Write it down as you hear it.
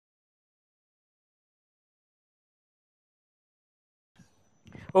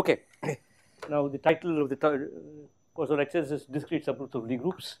Okay. Now the title of the course of lectures is discrete subgroups of Lie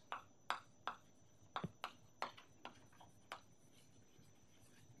groups.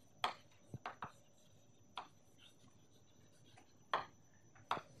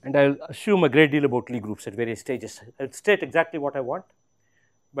 And I'll assume a great deal about Lie groups at various stages. I'll state exactly what I want,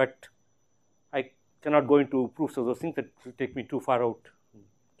 but I cannot go into proofs of those things that will take me too far out.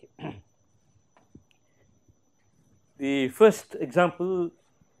 Okay. The first example,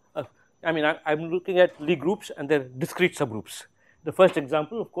 I'm looking at Lie groups and their discrete subgroups. The first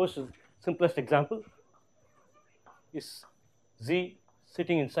example, of course, is simplest example is Z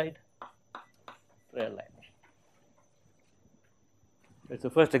sitting inside real line. It's the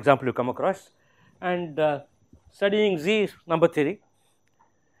first example you come across, and studying Z number theory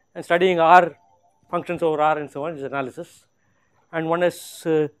and studying R functions over R and so on is analysis, and one is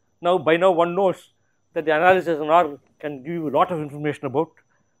by now one knows that the analysis on R can give you a lot of information about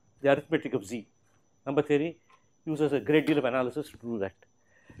the arithmetic of Z. Number theory uses a great deal of analysis to do that,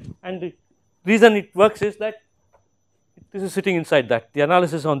 and the reason it works is that this is sitting inside that. The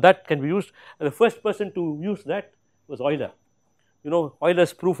analysis on that can be used, and the first person to use that was Euler. You know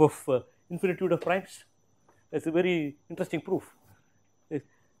Euler's proof of infinitude of primes. It's a very interesting proof.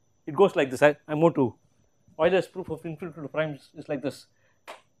 It goes like this. I'm going to Euler's proof of infinitude of primes is like this.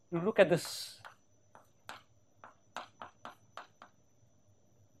 You look at this.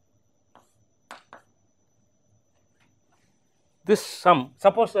 This sum,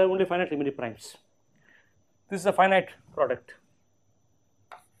 suppose there are only finitely many primes. This is a finite product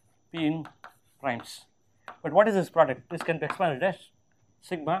P in primes. But what is this product? This can be expanded as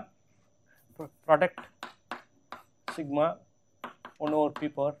sigma product sigma 1 over P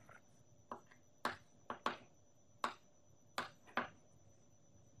power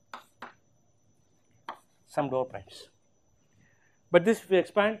summed over primes. But this, if you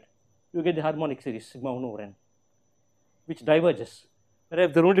expand, you get the harmonic series sigma 1 over n, which diverges. Whereas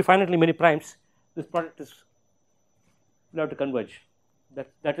if there are only finitely many primes, this product will have to converge.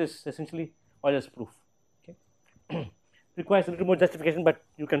 That is essentially Euler's proof. Okay. Requires a little more justification, but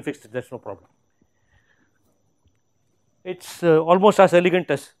you can fix it. That's no problem. It's almost as elegant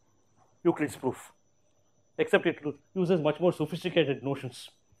as Euclid's proof, except it uses much more sophisticated notions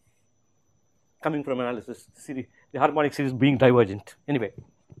coming from analysis. The harmonic series being divergent. Anyway,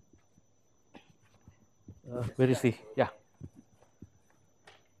 where is the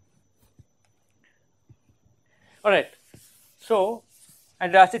All right. So,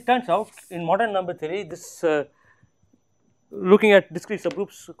 and as it turns out, in modern number theory, this looking at discrete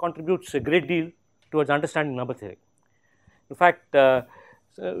subgroups contributes a great deal towards understanding number theory. In fact,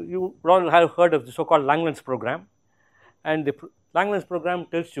 you all have heard of the so-called Langland's program, and the Langland's program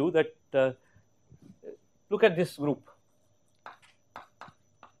tells you that look at this group,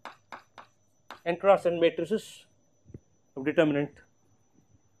 n cross n matrices of determinant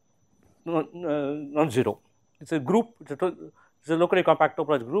non-zero. It's a group. It's a locally compact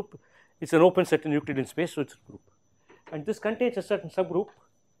topological group. It's an open set in Euclidean space, so it's a group. And this contains a certain subgroup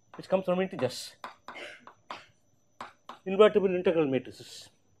which comes from integers, invertible integral matrices.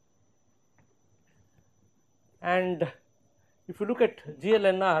 And if you look at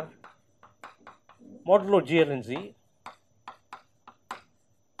GLNR modulo GL and Z,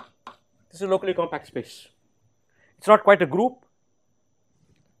 this is a locally compact space. It's not quite a group.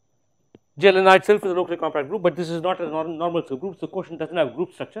 GLNR itself is a locally compact group, but this is not a normal subgroup. The quotient doesn't have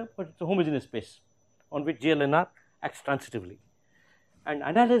group structure, but it's a homogeneous space on which GLNR acts transitively. And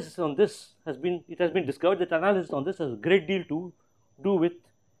analysis on this has been discovered that analysis on this has a great deal to do with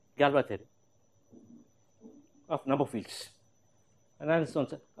Galois theory of number fields. Analysis on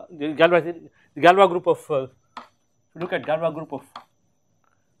the Galois group of, if you look at Galois group of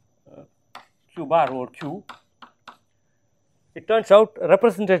Q bar over Q, it turns out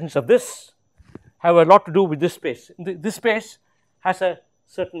representations of this have a lot to do with this space. This space has a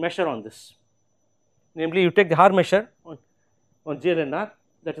certain measure on this. Namely, you take the Haar measure on GLNR,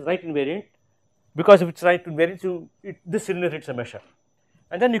 that is right invariant. Because if it's right invariant, this inherits a measure.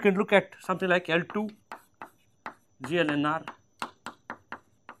 And then you can look at something like L2 GLNR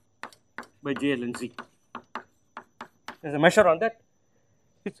by GL and Z. There's a measure on that.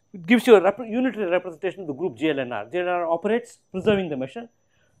 It gives you a unitary representation of the group GLNR. GLNR operates preserving the measure,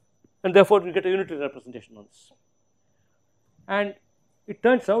 and therefore you get a unitary representation on this. And it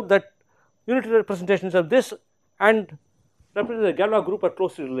turns out that unitary representations of this and the Galois group are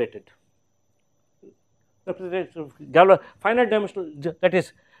closely related. Representations of Galois, finite dimensional, that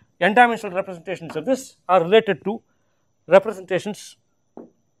is, n-dimensional representations of this are related to representations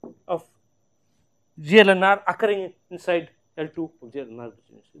of GLNR occurring inside L2 of GLN.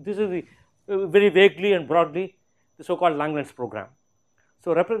 This is the very vaguely and broadly the so-called Langlands program.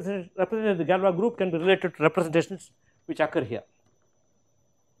 So, representation of the Galois group can be related to representations which occur here.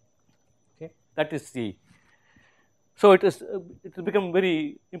 Okay, that is the. So it will become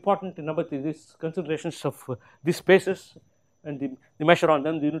very important in number 3. These considerations of these spaces and the measure on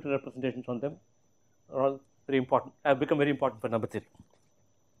them, the unitary representations on them, are all very important. Have become very important for number 3.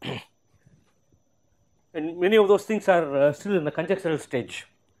 And many of those things are still in the conjectural stage.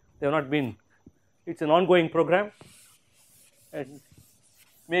 They have not been. It's an ongoing program, and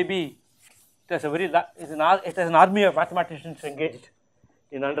maybe it has a very it has an army of mathematicians engaged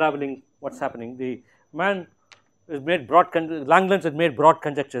in unraveling what's happening. The man has made Langlands has made broad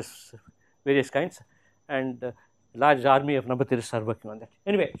conjectures, various kinds, and a large army of number theorists are working on that.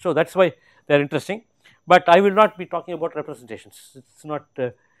 Anyway, so that's why they are interesting. But I will not be talking about representations. It's not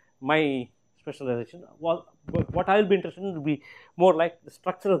my specialization. Well, what I will be interested in will be more like the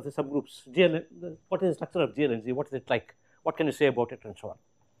structure of the subgroups. GLN, what is the structure of GLNZ? What is it like? What can you say about it, and so on.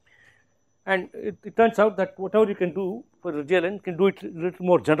 And it turns out that whatever you can do for the GLN, you can do it in a little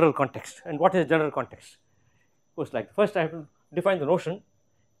more general context. And what is general context? It goes like, first I have to define the notion,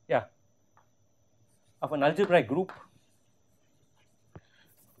 of an algebraic group,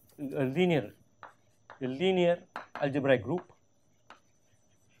 a linear algebraic group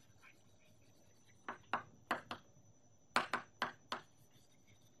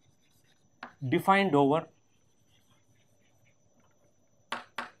defined over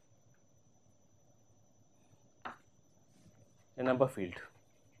a number field.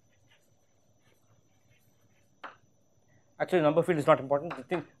 Actually, number field is not important. The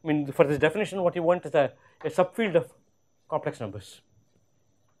thing, I mean, for this definition, what you want is a subfield of complex numbers.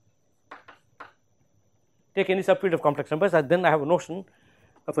 Take any subfield of complex numbers, and then I have a notion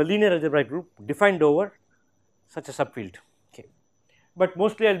of a linear algebraic group defined over such a subfield. Okay, but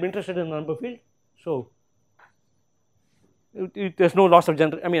mostly I will be interested in the number field. So there is no loss of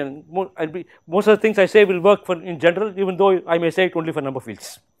general. I mean, most of the things I say will work for in general, even though I may say it only for number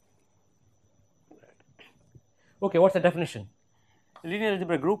fields. Okay, what's the definition? A linear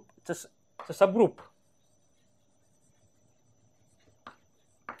algebraic group, it's a subgroup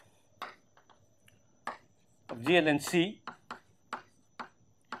of GLNC.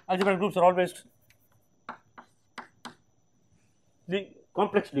 Algebraic groups are always the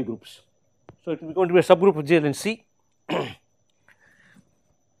complex Lie groups. So it is going to be a subgroup of GLNC,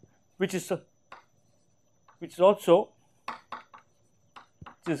 which is also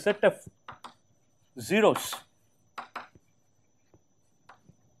a set of zeros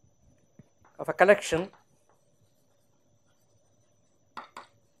of a collection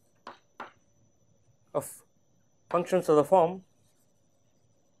of functions of the form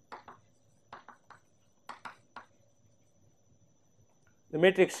the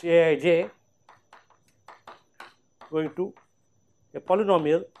matrix Aij going to a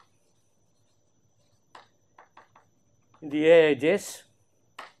polynomial in the Aij's.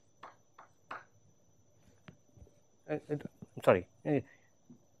 I'm sorry.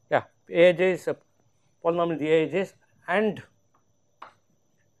 Aij is a polynomial in the Aij's and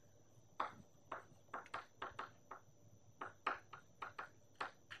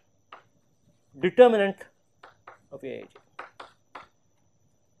determinant of Aij.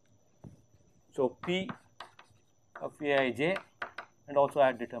 So P of Aij and also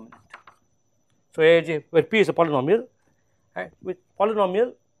add determinant. So Aij, where P is a polynomial, and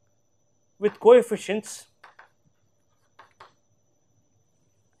with coefficients,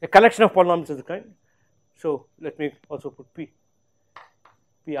 a collection of polynomials of the kind. So let me also put P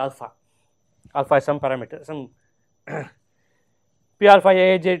alpha. Alpha is some parameter, some P alpha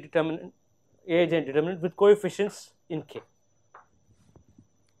Aij determinant with coefficients in K.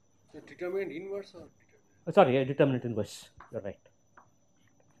 So determinant inverse or determinant? Sorry, a determinant inverse. You are right.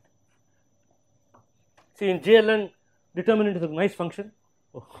 See, in GLN, determinant is a nice function.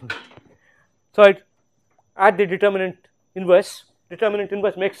 So I add the determinant inverse. Determinant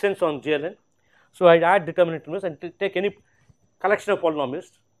inverse makes sense on GLN. So I add determinant inverse and take any collection of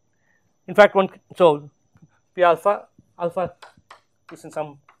polynomials. In fact, so P alpha is in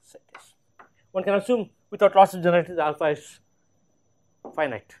some set. One can assume without loss of generality the alpha is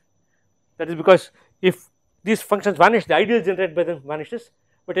finite. That is because if these functions vanish, the ideal generated by them vanishes,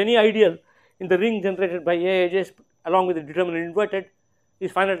 but any ideal in the ring generated by Aij along with the determinant inverted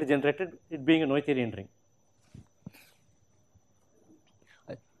is finitely generated, it being a Noetherian ring.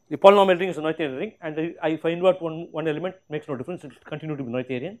 The polynomial ring is a Noetherian ring, and if I invert one element, it makes no difference, it will continue to be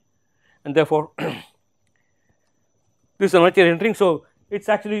Noetherian, and therefore this is a Noetherian ring. So it's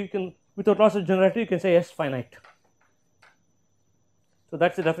actually, you can, without loss of generality, you can say S finite. So,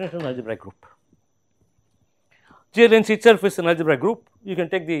 that is the definition of an algebraic group. GLNC itself is an algebraic group. You can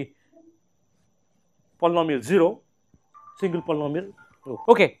take the polynomial 0, single polynomial.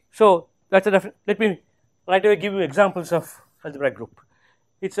 Okay, so that is a let me right away give you examples of algebraic group.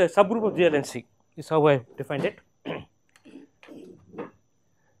 It is a subgroup of GLNC, is how I defined it.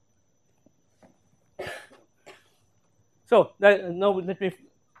 So, now let me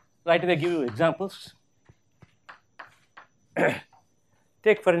right away give you examples.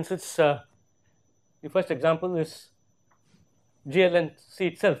 Take for instance, the first example is GLNC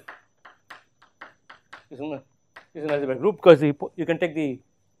itself is an algebraic group, because you can take the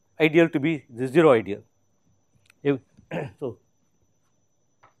ideal to be the 0 ideal. So,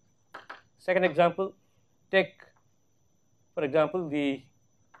 second example, take for example the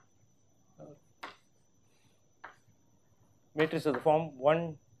matrix of the form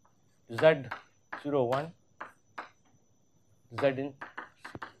 1 Z 0 1 Z in.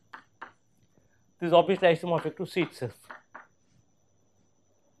 This is obviously isomorphic to C itself,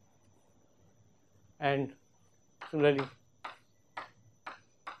 and similarly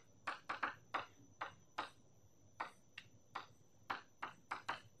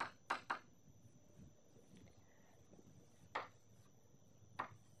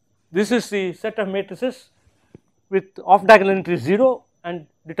this is the set of matrices with off diagonal entry 0 and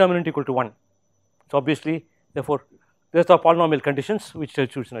determinant equal to 1. So, obviously therefore, these are polynomial conditions which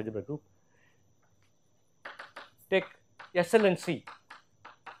tells you it is an algebraic group. Take SL and C,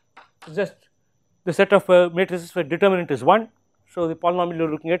 just the set of matrices where determinant is 1. So, the polynomial you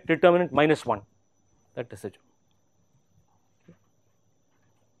are looking at determinant minus 1, that is it.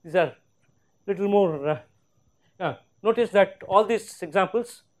 These are little more notice that all these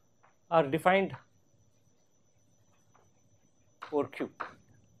examples are defined over Q.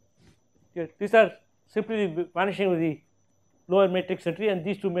 These are simply vanishing with the lower matrix entry, and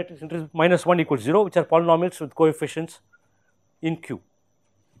these two matrix entries minus 1 equals 0, which are polynomials with coefficients in Q.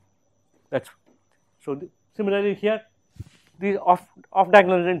 That is so. Similarly, here the off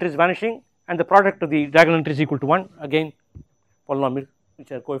diagonal entry is vanishing, and the product of the diagonal entry is equal to 1, again polynomial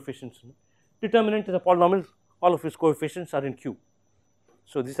which are coefficients. Determinant is a polynomial, all of its coefficients are in Q.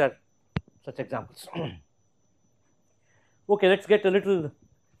 So, these are such examples. Okay, let us get a little,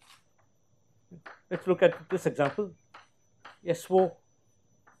 let us look at this example, SO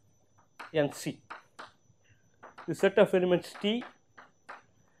and C. The set of elements T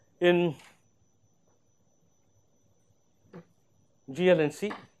in GL and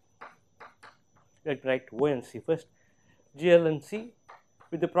C, let me write O and C first, GL and C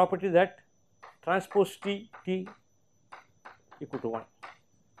with the property that transpose T equal to 1.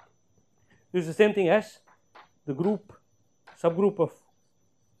 This is the same thing as the group subgroup of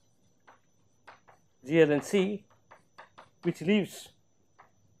GL and C, which leaves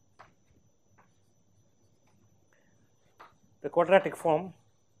the quadratic form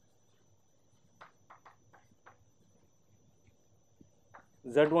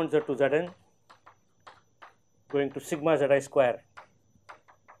Z1 Z2 Zn going to sigma Zi square,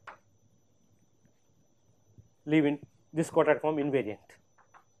 leaving this quadratic form invariant.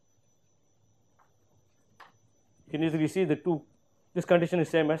 You can easily see the two, this condition is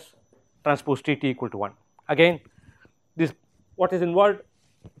same as transpose T equal to 1. Again, this what is involved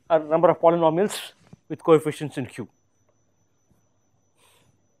are number of polynomials with coefficients in Q.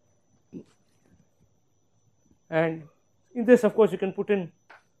 And in this, of course, you can put in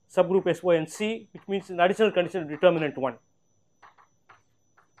subgroup S, Y and C, which means an additional condition of determinant 1.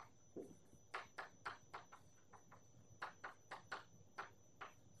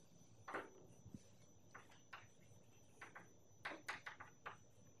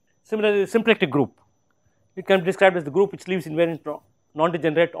 Similarly, the symplectic group, it can be described as the group which leaves invariant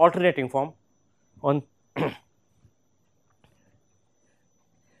non-degenerate alternating form on.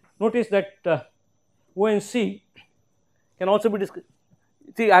 Notice that O and C can also be described.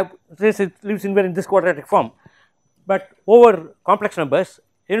 See, this it leaves invariant this quadratic form, but over complex numbers,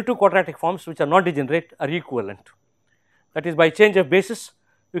 any two quadratic forms which are non-degenerate are equivalent. That is, by change of basis,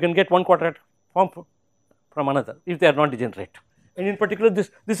 you can get one quadratic form from another if they are non-degenerate. And in particular,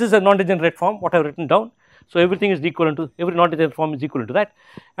 this is a non-degenerate form, what I have written down. So, everything is equivalent to, every non-degenerate form is equivalent to that,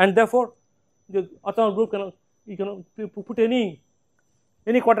 and therefore, the orthogonal group can, you can put any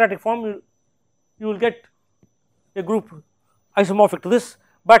quadratic form, you will get a group isomorphic to this,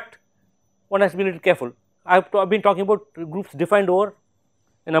 but one has to be a little careful. I have been talking about groups defined over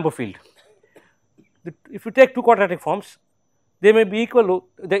a number field. If you take two quadratic forms, they may be equal,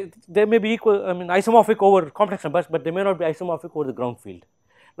 they may be equal, I mean isomorphic over complex numbers, but they may not be isomorphic over the ground field.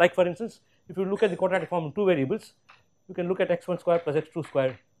 Like for instance, if you look at the quadratic form in two variables, you can look at x1 square plus x2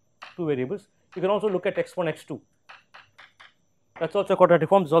 square, two variables. You can also look at x1 x2, that is also a quadratic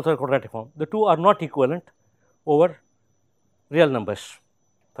form, this is also a quadratic form. The two are not equivalent over real numbers,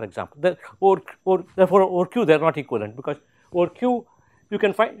 for example. Therefore over q they are not equivalent, because over q you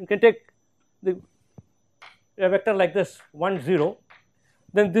can take a vector like this 1 0,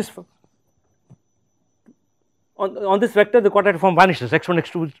 then this on this vector the quadratic form vanishes, x1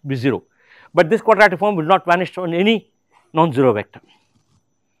 x2 will be 0, but this quadratic form will not vanish on any non-zero vector.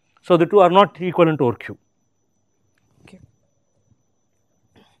 So the two are not equivalent over q. Okay.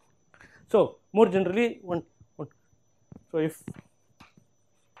 So more generally, so if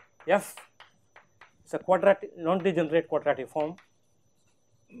f is a quadratic non-degenerate quadratic form,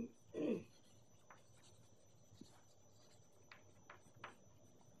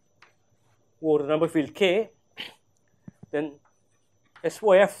 over number field k, then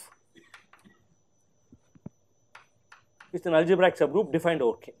SOF is an algebraic subgroup defined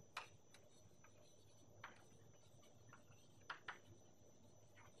over k.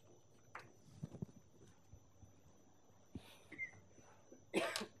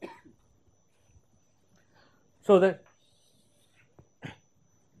 So that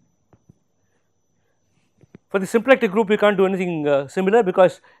for the symplectic group we can't do anything similar,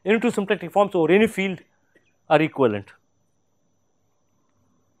 because any two symplectic forms over any field are equivalent.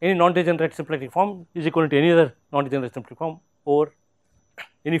 Any non-degenerate symplectic form is equivalent to any other non-degenerate symplectic form over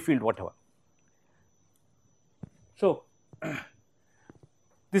any field whatever. So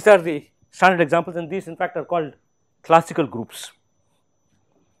these are the standard examples, and these in fact are called classical groups,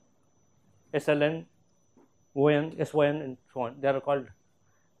 SLN, ON, SYN and so on, they are called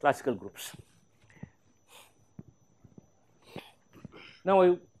classical groups.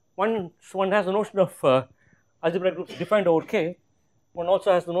 Now one has the notion of algebraic groups defined over k, one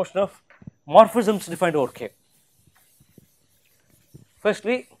also has the notion of morphisms defined over k.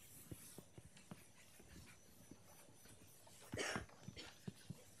 Firstly,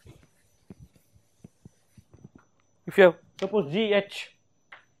 if you have suppose GH,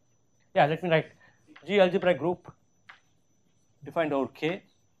 let me write G algebraic group defined over k,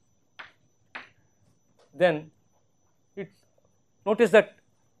 then notice that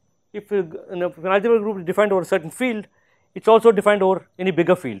if an algebraic group is defined over a certain field, it is also defined over any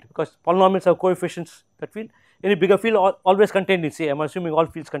bigger field, because polynomials have coefficients that field. Any bigger field always contained in C. I am assuming all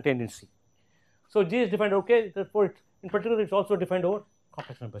fields contained in C. So G is defined over k, therefore in particular it is also defined over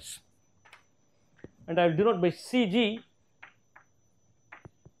complex numbers, and I will denote by CG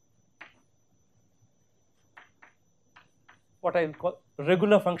what I will call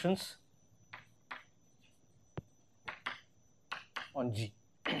regular functions on G.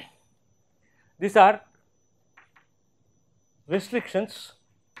 These are restrictions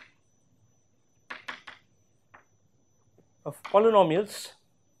of polynomials.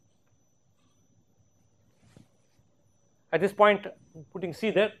 At this point, putting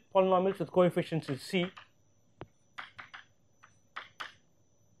C there, polynomials with coefficients in C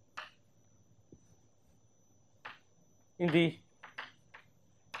in the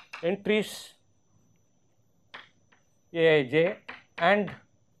entries Aij and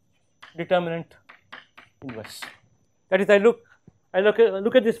determinant inverse. That is, I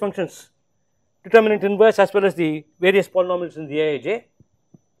look at these functions, determinant inverse as well as the various polynomials in the Aij,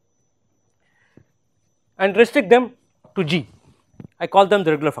 and restrict them to G. I call them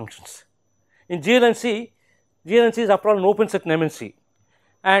the regular functions. In GL and C is after all an open set in MNC,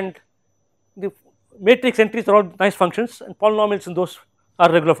 and the matrix entries are all nice functions, and polynomials in those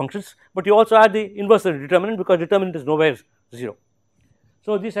are regular functions, but you also add the inverse of the determinant, because determinant is nowhere 0.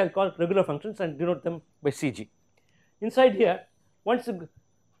 So these I will call regular functions and denote them by CG. Inside here, once the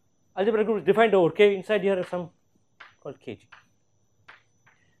algebraic group is defined over K, inside here is some called KG.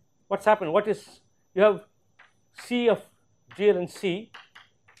 What's happened? What is, you have C of GL and C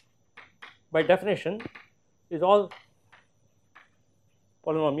by definition is all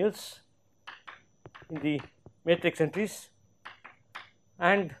polynomials in the matrix entries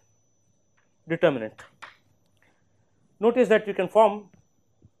and determinant. Notice that you can form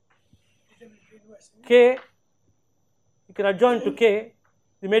K, you can adjoin to K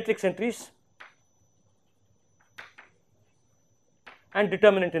the matrix entries and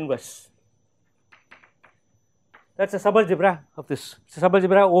determinant inverse. That is a subalgebra of this, it is a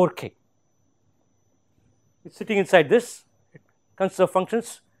subalgebra over K. It is sitting inside this, it consists of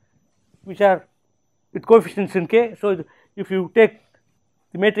functions which are with coefficients in K. So if you take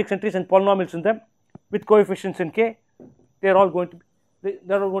the matrix entries and polynomials in them with coefficients in K, they are all going to be,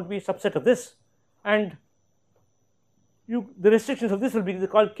 a subset of this, and the restrictions of this will be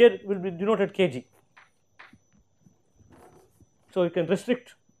called K, will be denoted KG. So you can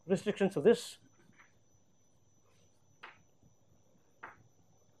restrict restrictions of this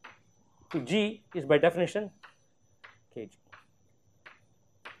to G is by definition Kg.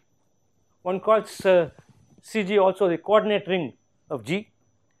 One calls Cg also the coordinate ring of G,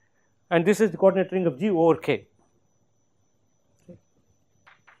 and this is the coordinate ring of G over K.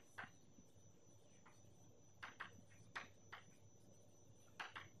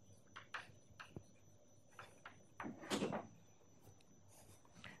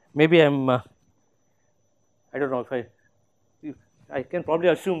 Maybe I'm I don't know if I can probably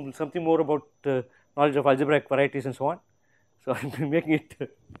assume something more about knowledge of algebraic varieties and so on. So I'm making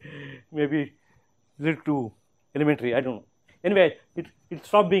it maybe a little too elementary. I don't know. Anyway, it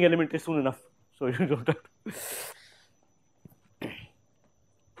stopped being elementary soon enough, so you don't have to.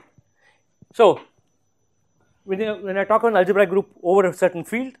 So when I talk of an algebraic group over a certain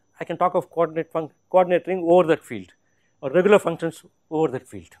field, I can talk of coordinate ring over that field, or regular functions over that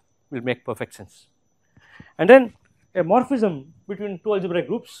field will make perfect sense. And then a morphism between two algebraic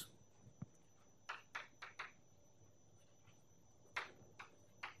groups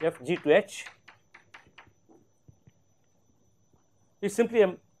f G to H is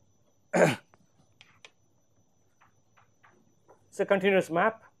simply it's a continuous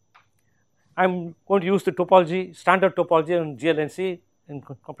map. I'm going to use the topology, standard topology on GLNC in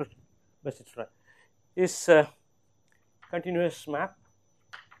complex message is a continuous map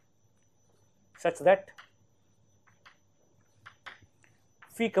such that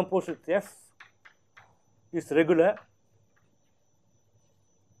phi composed with F is regular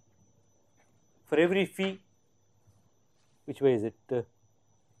for every phi. Which way is it?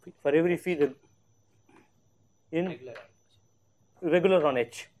 For every phi in regular on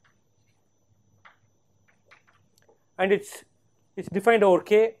H, and it's defined over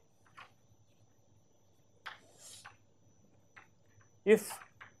K if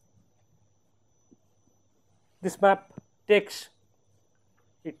this map takes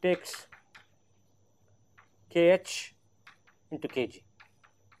KH into KG.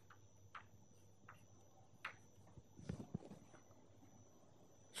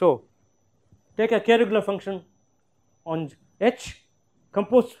 So take a k-regular function on H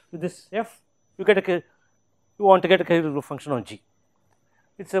composed with this F, you want to get a k-regular function on G.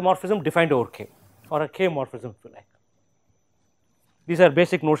 It's a morphism defined over K, or a K morphism if you like. These are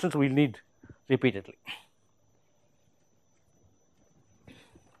basic notions we will need repeatedly.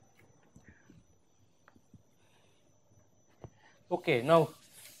 Okay, now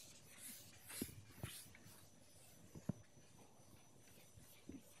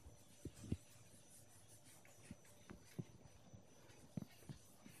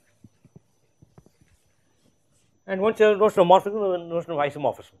and once you have notion of morphism, notion of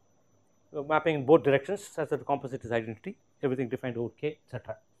isomorphism, mapping in both directions such that the composite is identity, everything defined over K,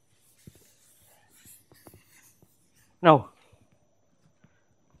 etc. Now,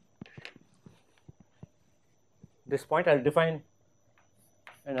 this point I will define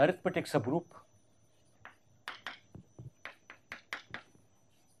an arithmetic subgroup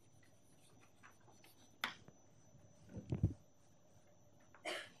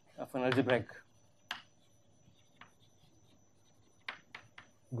of an algebraic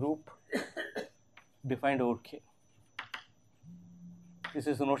group defined over K. This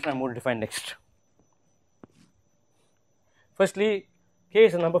is the notion I am going to define next. Firstly, K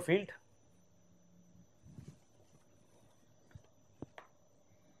is a number field.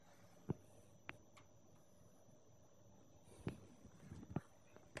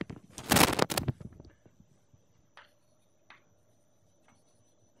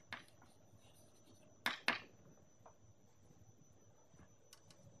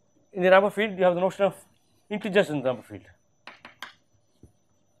 In the number field, you have the notion of integers in the number field.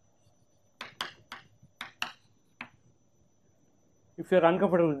 If you are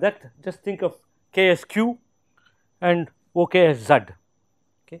uncomfortable with that, just think of K as Q and OK as Z.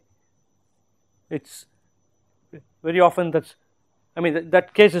 Okay, it's very often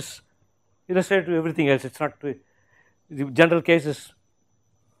that case is illustrated to everything else. It's not the general case is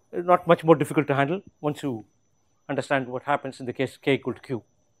not much more difficult to handle once you understand what happens in the case K equal to Q.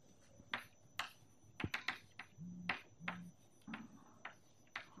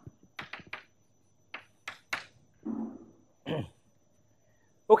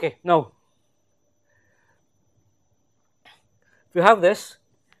 Okay, now if you have this,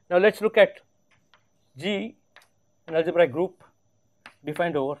 now let us look at G, an algebraic group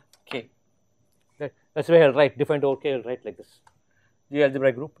defined over K. That's why I will write defined over K, I will write like this, G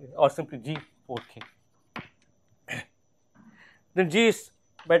algebraic group, or simply G over K. Then G is,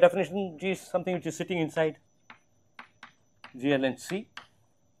 by definition, G is something which is sitting inside GLNC,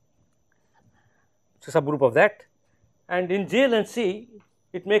 it's a subgroup of that, and in GLNC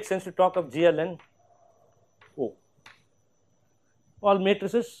it makes sense to talk of GLN O, all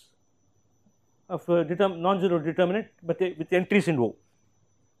matrices of non-zero determinant but with entries in O,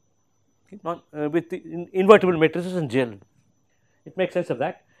 with the invertible matrices in GLN. It makes sense of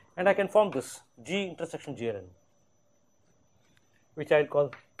that, and I can form this G intersection GLN, which I will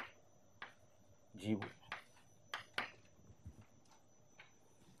call GO.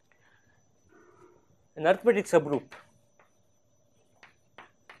 An arithmetic subgroup,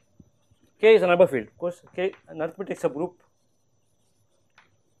 K is a number field, of course. K, an arithmetic subgroup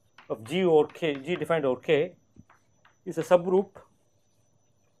of G over K, G defined over K, is a subgroup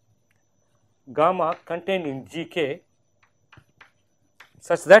gamma contained in GK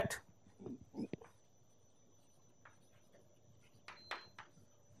such that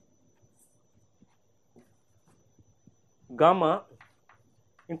gamma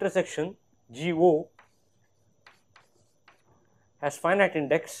intersection GO has finite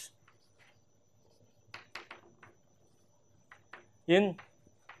index in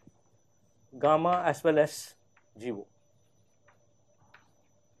gamma as well as GO.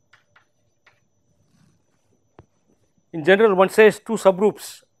 In general, one says two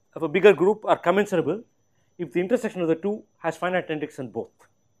subgroups of a bigger group are commensurable if the intersection of the two has finite index in both.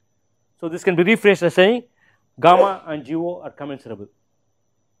 So this can be rephrased as saying gamma and GO are commensurable.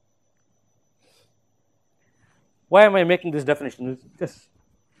 Why am I making this definition? Just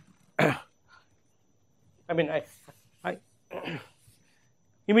I mean, I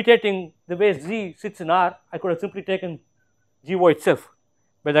imitating the way Z sits in R, I could have simply taken GO itself,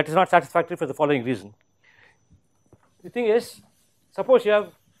 but that is not satisfactory for the following reason. The thing is, suppose you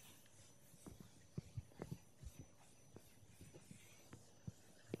have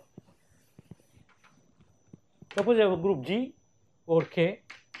a group G over K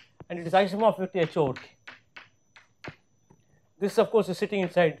and it is isomorphic to H over K. This of course is sitting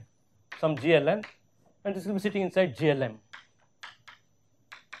inside some GLN and this will be sitting inside GLM.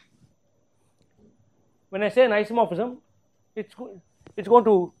 When I say an isomorphism, it's going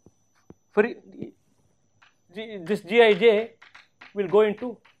to, for this Gij will go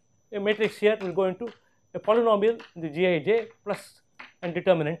into a matrix here, will go into a polynomial in the Gij plus and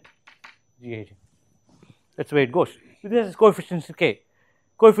determinant Gij. That's the way it goes. This is coefficients in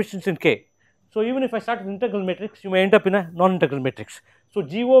K. So even if I start with integral matrix, you may end up in a non-integral matrix. So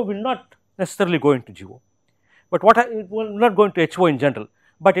GO will not necessarily go into GO, but it will not go into HO in general.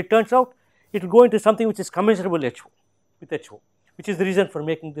 But it turns out it will go into something which is commensurable with HO, which is the reason for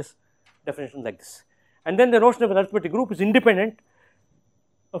making this definition like this. And then the notion of an arithmetic group is independent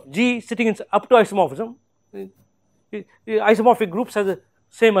of G sitting in up to isomorphism. The isomorphic groups have the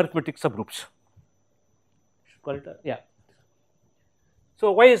same arithmetic subgroups. Call it yeah.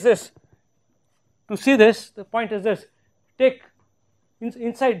 So why is this? To see this, the point is this: take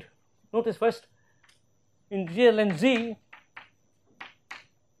inside. Notice first in GL and Z,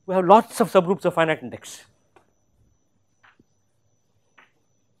 we have lots of subgroups of finite index.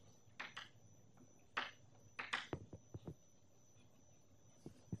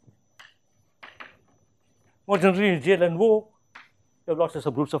 More generally, in GL and O, you have lots of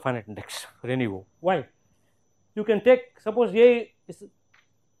subgroups of finite index for any O. Why? You can take, suppose A is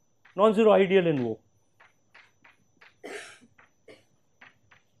non-zero ideal in O.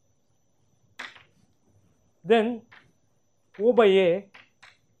 Then O by A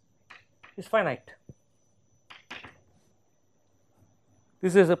is finite.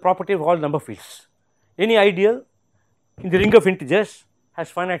 This is a property of all number fields. Any ideal in the ring of integers has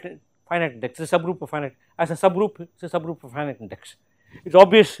finite index. It's a subgroup of finite. As a subgroup, it's a subgroup of finite index. It's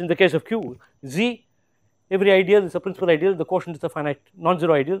obvious in the case of Q. Z, every ideal is a principal ideal. The quotient is a finite.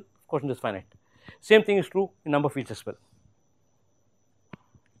 Non-zero ideal, quotient is finite. Same thing is true in number fields as well.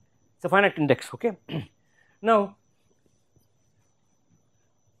 It's a finite index. Okay. Now,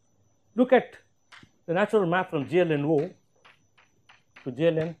 look at the natural map from GLN O to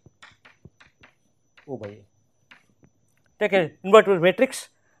GLN O by A. Take an invertible matrix,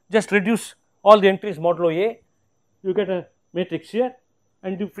 just reduce all the entries modulo A, you get a matrix here,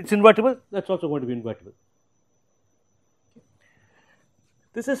 and if it's invertible, that's also going to be invertible.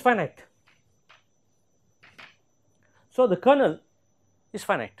 This is finite. So the kernel is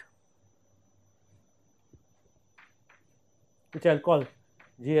finite, which I will call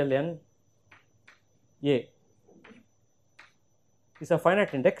GLN A. Is a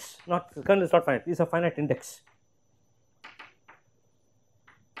finite index, not the kernel is not finite, it is a finite index.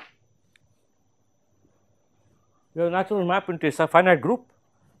 You have a natural map into a finite group,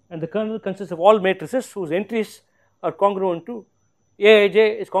 and the kernel consists of all matrices whose entries are congruent to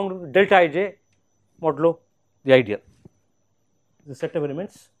Aij is congruent to delta Ij modulo the ideal. The set of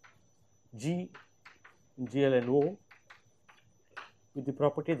elements G in GL and O with the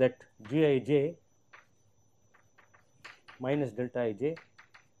property that Gij minus delta Ij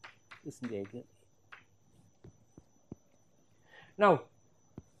is in the ideal. Now,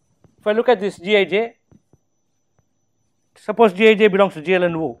 if I look at this Gij, suppose Gij belongs to GL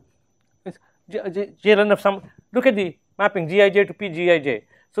and O, GLN of some, look at the mapping Gij to Pgij.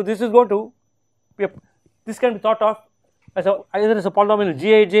 So, this is going to be this can be thought of as either as a polynomial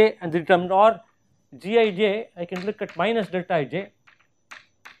Gij and the determinant, or Gij I can look at minus delta Ij,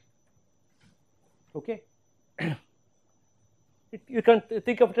 okay. You can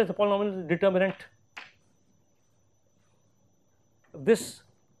think of it as a polynomial determinant of this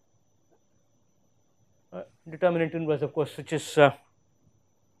determinant inverse, of course, which is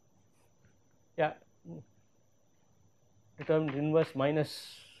yeah, determinant inverse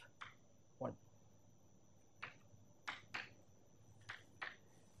minus 1.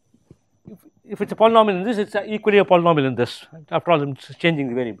 If it's a polynomial in this, it's equally a polynomial in this. After all, it's changing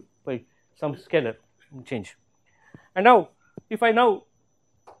the variable by some scalar change. And now, if they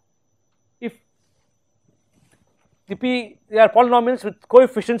are polynomials with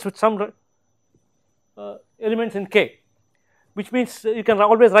coefficients with some elements in k, which means you can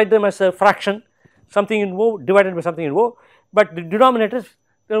always write them as a fraction, something in O divided by something in O, but the denominators,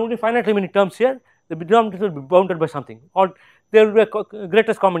 there are only finitely many terms here, the denominators will be bounded by something, or there will be a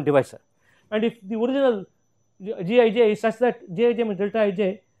greatest common divisor. And if the original Gij is such that Jij minus delta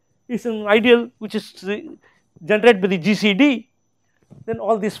Ij is an ideal which is generated by the GCD, then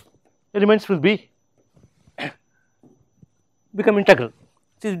all these elements will become integral.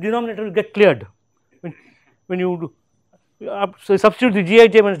 See, the denominator will get cleared when you so substitute the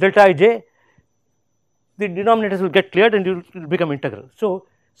Gij minus delta Ij, the denominators will get cleared and it will become integral. So,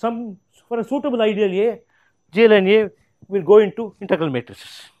 for a suitable ideal A, GL and A will go into integral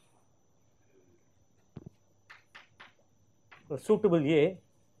matrices. For suitable A,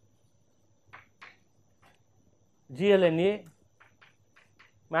 GL and A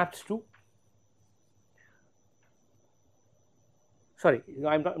maps to, sorry,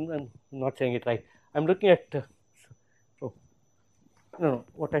 I'm not saying it right. I'm looking at, no,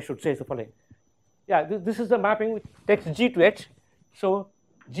 what I should say is the following. Yeah, this is the mapping which takes G to H. So,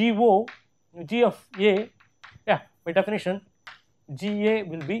 G of A, yeah, by definition, GA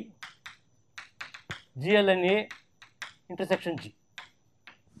will be GL and A intersection G.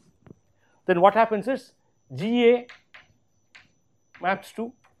 Then what happens is GA maps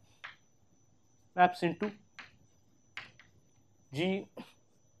into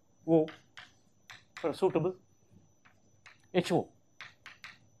GO for a suitable HO,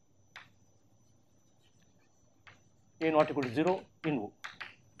 A not equal to 0 in O,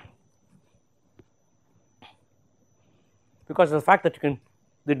 because of the fact that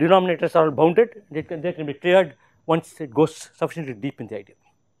the denominators are all bounded, they can be cleared once it goes sufficiently deep in the ideal.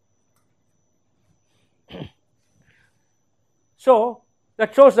 So,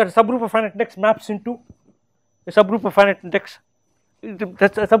 that shows that a subgroup of finite index maps into a subgroup of finite index,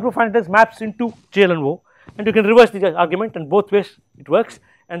 that a subgroup of finite index maps into GL and O, and you can reverse the argument, and both ways it works,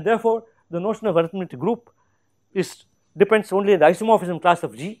 and therefore the notion of arithmetic group depends only on the isomorphism class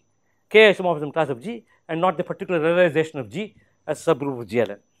of G, K isomorphism class of G, and not the particular realization of G as a subgroup of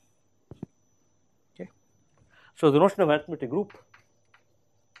GLN. Okay. So, the notion of arithmetic group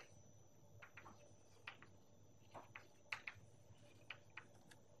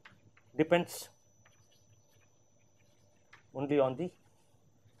depends only on the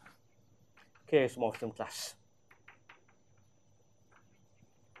K isomorphism class.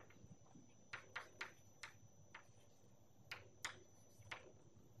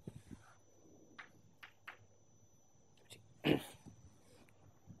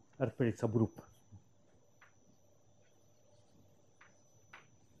 Arithmetic subgroup.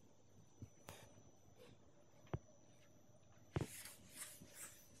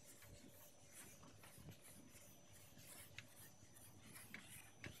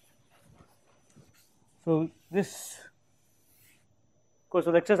 So, this course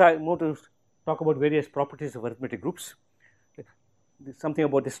of lectures I want to talk about various properties of arithmetic groups, something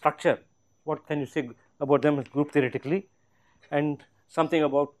about the structure, what can you say about them as group theoretically, and something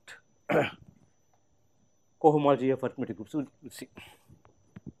about cohomology of arithmetic groups. So, we'll see.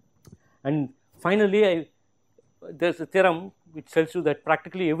 And finally, there is a theorem which tells you that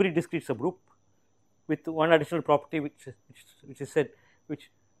practically every discrete subgroup, with one additional property which is said, which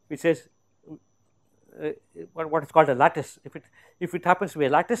says what is called a lattice. If it happens to be a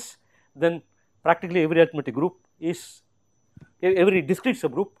lattice, then practically every arithmetic group is, every discrete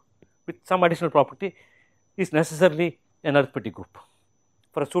subgroup with some additional property is necessarily an arithmetic group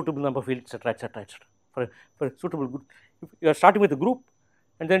for a suitable number field, etc., etc., etc. For a suitable group, if you are starting with a group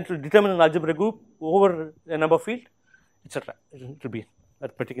and then to determine an algebraic group over a number field, etc., it will be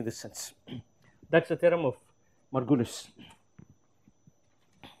arithmetic in this sense. That is the theorem of Margulis.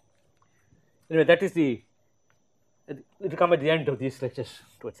 Anyway, that is the, it will come at the end of these lectures,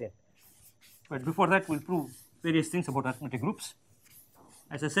 towards the end. But before that, we will prove various things about arithmetic groups.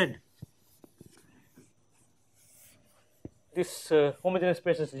 As I said, this homogeneous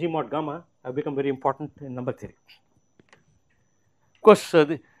spaces G mod gamma have become very important in number theory. Of course,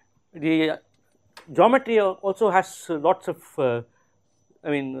 the geometry also has lots of,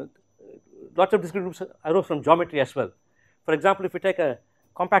 lots of discrete groups arose from geometry as well. For example, if you take a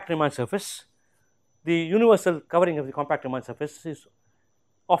compact Riemann surface, the universal covering of the compact Riemann surface is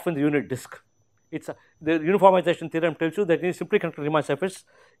often the unit disk. It's the uniformization theorem tells you that any simply connected Riemann surface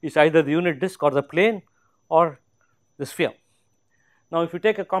is either the unit disk or the plane or the sphere. Now, if you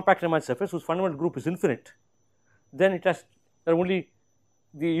take a compact Riemann surface whose fundamental group is infinite, then it has, there are only,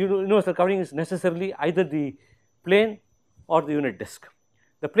 the universal covering is necessarily either the plane or the unit disk.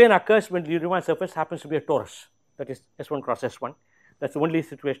 The plane occurs when the Riemann surface happens to be a torus, that is S1 cross S1. That's the only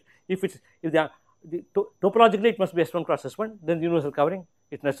situation. If it's, if the topologically it must be S1 cross S1, then the universal covering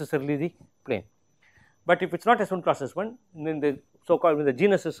is necessarily the plane. But if it's not S1 cross S1, then the so-called, when the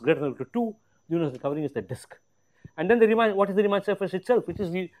genus is greater than or equal to 2, the universal covering is the disk. And then the Riemann, what is the Riemann surface itself? Which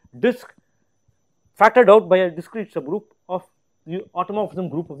is the disk factored out by a discrete subgroup of the automorphism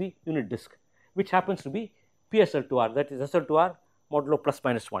group of the unit disk, which happens to be PSL2R, that is SL2R modulo plus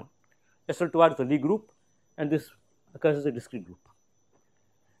minus 1. SL2R is a Lie group, and this occurs as a discrete group.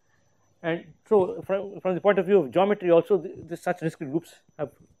 And so, from the point of view of geometry also, such discrete groups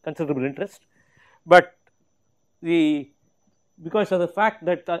have considerable interest. But because of the fact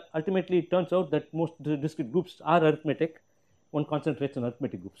that ultimately it turns out that most discrete groups are arithmetic, one concentrates on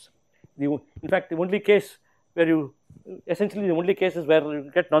arithmetic groups. In fact, the only case where you, essentially the only cases where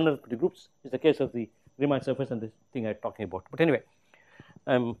you get non-arithmetic groups is the case of the Riemann surface and the thing I am talking about. But anyway,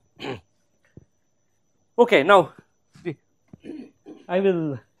 okay, now I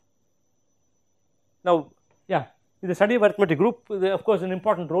will, now, yeah, in the study of arithmetic group, of course, an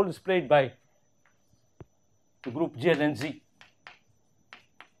important role is played by the group GLNZ,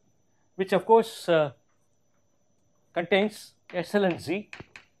 which of course contains SL and Z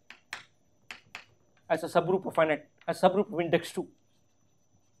as a subgroup of finite, as a subgroup of index 2.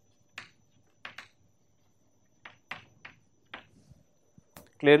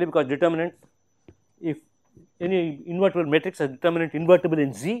 Clearly, because determinant, if any invertible matrix has determinant invertible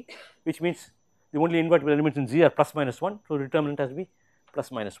in Z, which means the only invertible elements in Z are plus minus 1, so determinant has to be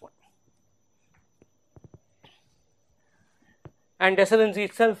plus minus 1. And SL and Z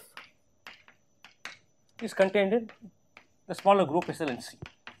itself is contained in the smaller group SL and C.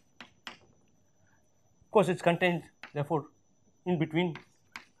 Of course, it is contained therefore in between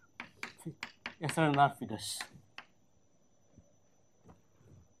SL and R figures.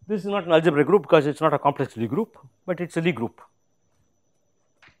 This is not an algebraic group because it is not a complex Lie group, but it is a Lie group.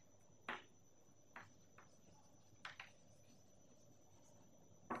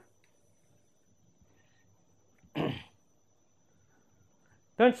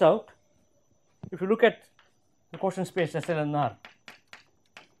 Turns out, if you look at the quotient space SL and R,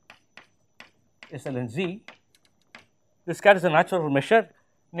 SL and Z, this carries a natural measure,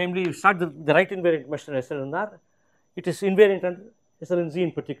 namely you start the right invariant measure SL and R, it is invariant under SL and Z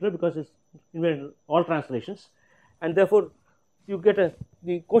in particular because it is invariant in all translations, and therefore you get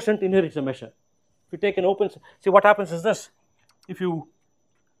the quotient inherits a measure. If you take an open, see what happens is this, if you,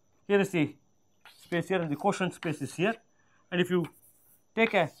 here is the space here and the quotient space is here, and if you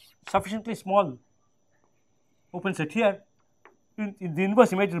take a sufficiently small open set here, the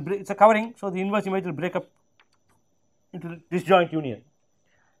inverse image will break, it is a covering, so the inverse image will break up into disjoint union,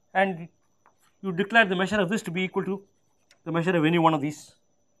 and you declare the measure of this to be equal to the measure of any one of these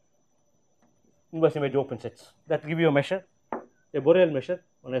inverse image open sets. That give you a measure, a Borel measure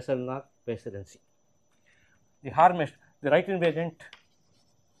on SL and R by SL and C. The Haar measure, the right invariant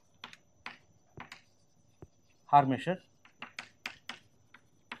Haar measure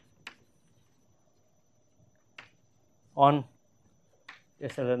on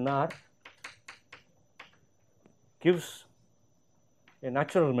SL and R gives a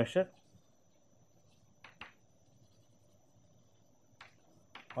natural measure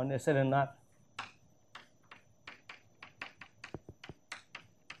on SL and R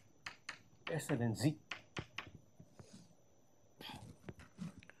SL and Z.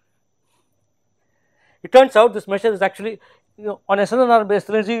 It turns out this measure is actually, on SLNR by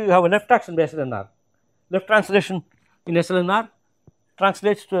SLNZ you have a left action by SLNR. Left translation in SLNR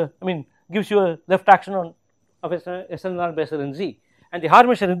translates to, gives you a left action of SLNR by SLNZ, and the Haar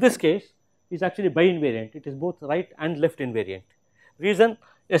measure in this case is actually bi-invariant. It is both right and left invariant. Reason,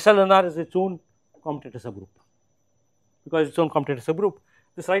 SLNR is its own commutator subgroup. Because its own commutator subgroup,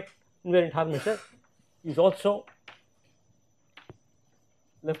 this right invariant Haar measure is also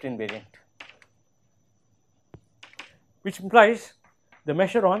left invariant, which implies the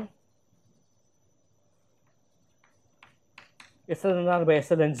measure on SLNR by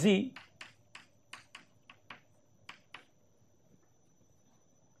SLNZ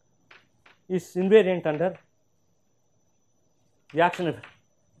is invariant under the action of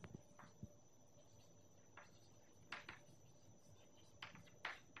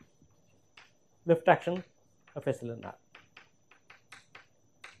left action of SLNR.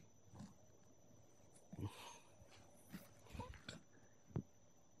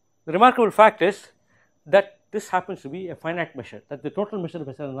 The remarkable fact is that this happens to be a finite measure, that the total measure of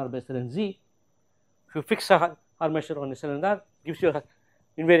SLNR by SLNZ, if you fix a Haar measure on SLNR, gives you an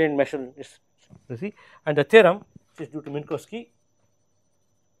invariant measure, and the theorem, which is due to Minkowski,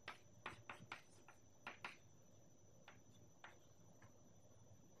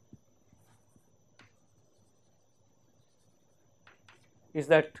 is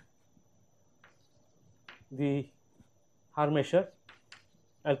that the Haar measure,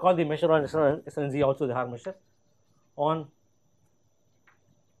 I will call the measure on SLNZ also the Haar measure on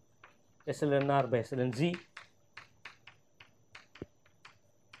SLNR by SLNZ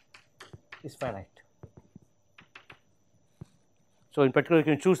is finite. So, in particular you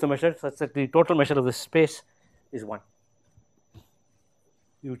can choose the measure such that the total measure of the space is 1.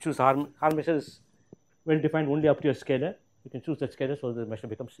 You choose Haar measure is well defined only up to a scalar. You can choose that scalar, so the measure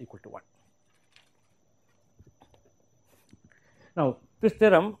becomes equal to 1. Now, this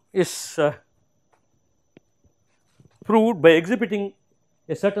theorem is proved by exhibiting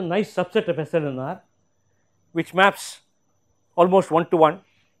a certain nice subset of SLNR which maps almost 1 to 1 to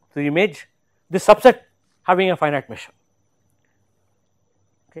the image, this subset having a finite measure.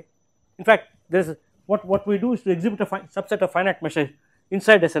 Okay. In fact, there is what we do is to exhibit a subset of finite measure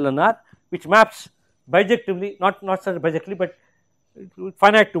inside SLNR which maps bijectively, not such bijectively, but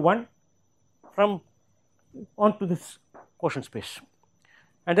finite to 1 from onto this quotient space.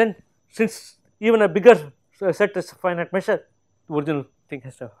 And then, since even a bigger set is a finite measure, the original thing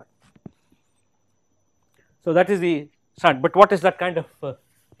has to have. So, that is the standard. But what is that kind of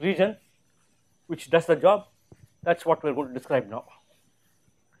region which does the job? That is what we are going to describe now.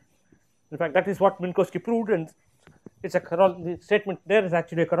 In fact, that is what Minkowski proved, and it's the statement there is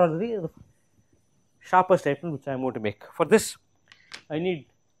actually a corollary of sharper statement which I am going to make. For this, I need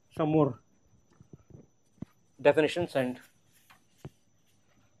some more definitions. And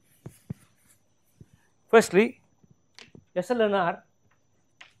firstly, SLNR,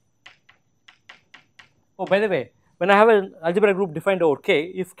 oh by the way, when I have an algebraic group defined over K,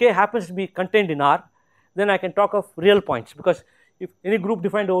 if K happens to be contained in R, then I can talk of real points, because if any group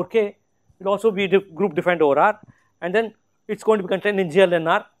defined over K will also be group defined over R, and then it is going to be contained in GL and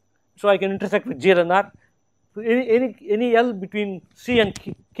R. So, I can intersect with GL and R. So, any L between C and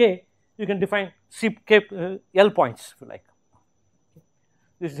K, you can define L points if you like.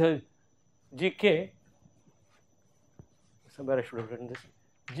 This is a GK, somewhere I should have written this.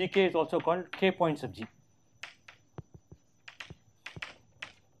 GK is also called K points of G.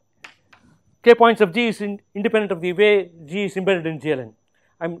 K points of G is independent of the way G is embedded in GLN.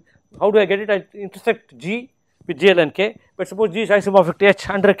 How do I get it? I intersect G with GL and K, but suppose G is isomorphic to H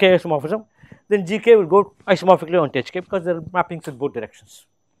under K isomorphism, then GK will go isomorphically on HK because there are mappings in both directions.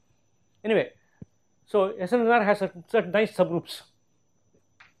 Anyway, so SLNR has certain nice subgroups.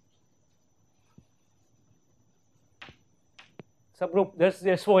 Subgroup, there is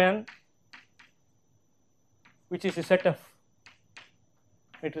the SON, which is a set of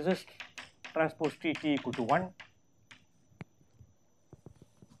matrices transpose T equal to 1.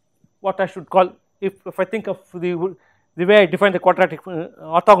 What I should call, if I think of the way I define the quadratic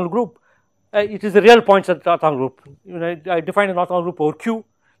orthogonal group, it is the real points of the orthogonal group. I define an orthogonal group over Q,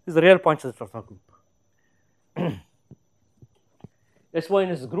 this is the real points of the orthogonal group. SON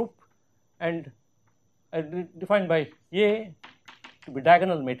is a group, and I define by A to be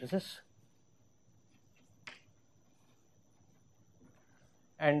diagonal matrices,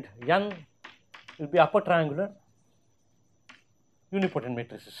 and N will be upper triangular unipotent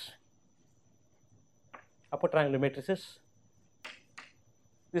matrices. Upper triangular matrices.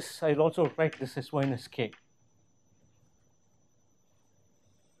 This I will also write this SON as K.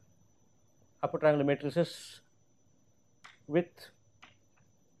 upper triangular matrices with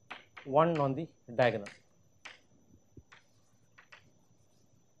 1 on the diagonal.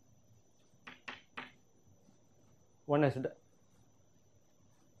 One has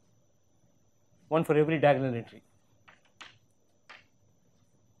one for every diagonal entry.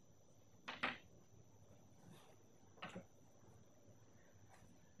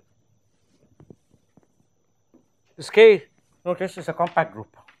 This K, notice, is a compact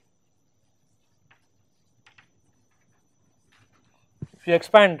group. If you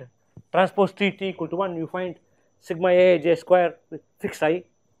expand transpose T equal to 1, you find sigma A j square with fixed I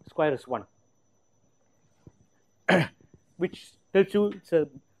square is 1, which tells you it's a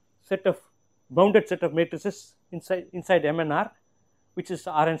set of bounded set of matrices inside M and R, which is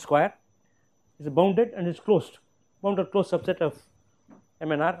Rn square. Is bounded and is closed. Bounded closed subset of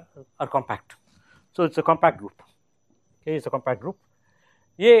M and R are compact. So it's a compact group. K is a compact group.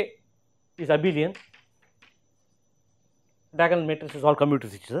 A is abelian. Diagonal matrices all commute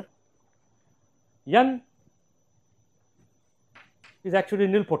with each other. N is actually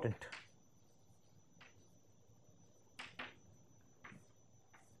nilpotent.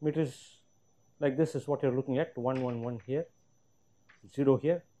 Matrix like this is what you are looking at, 1 1 1 here, 0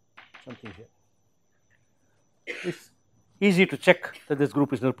 here, something here. It's easy to check that this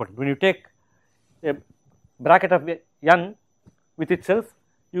group is nilpotent. When you take a bracket of n with itself,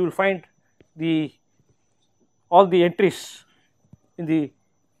 you will find all the entries in the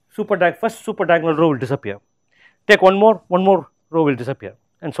first super diagonal row will disappear. Take one more row will disappear,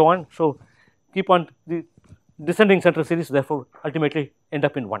 and so on. So keep on the descending central series, therefore ultimately end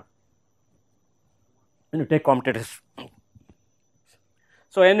up in 1 when you take commutators.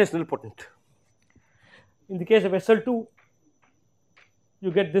 So n is nilpotent. In the case of SL2,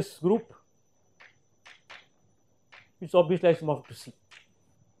 you get this group, which is obviously isomorphic to C.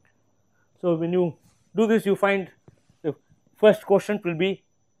 So when you do this, you find the first quotient will be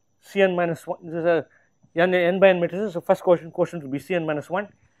Cn minus 1. This is a n by n matrices. So first quotient will be Cn minus 1.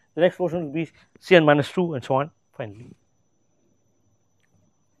 The next quotient will be Cn minus 2, and so on. Finally,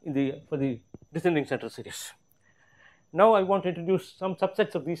 for the descending central series. Now I want to introduce some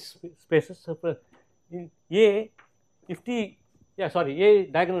subsets of these spaces. So for A, if T, A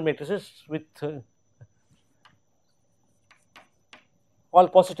diagonal matrices with all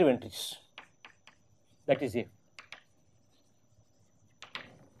positive entries, that is A.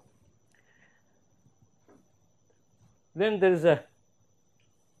 Then there is a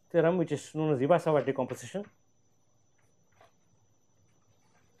theorem which is known as Iwasawa decomposition. It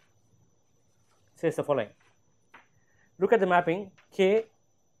says the following: look at the mapping K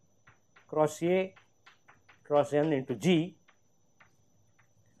cross A cross N into G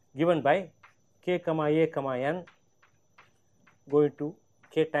given by K comma A comma N going to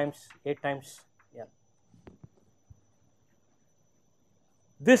K times A times N.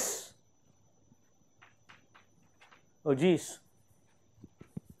 This G is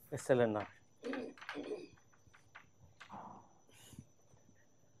SL and R.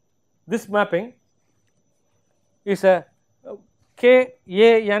 This mapping is a K,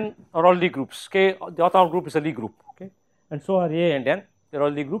 A, N are all Lie groups. K, the orthogonal group is a Lie group, okay, and so are A and N. They are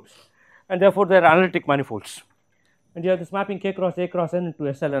all Lie groups, and therefore they are analytic manifolds. And you have this mapping K cross A cross N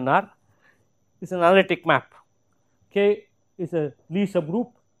into SL and R. It's an analytic map. K is a Lie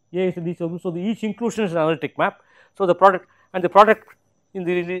subgroup, A is a Lie subgroup. So each inclusion is an analytic map. So the product in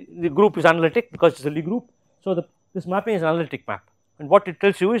the group is analytic because it's a Lie group. So this mapping is an analytic map, and what it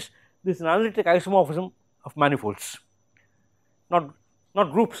tells you is this is an analytic isomorphism of manifolds, not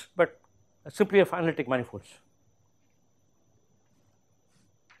groups, but simply of analytic manifolds.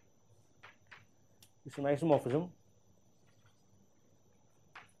 It's an isomorphism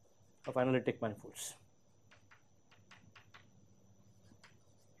of analytic manifolds.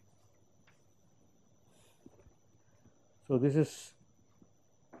 So this is,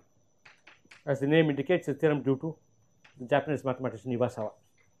 as the name indicates, a theorem due to the Japanese mathematician Iwasawa.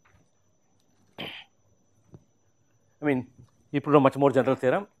 I mean, he proved a much more general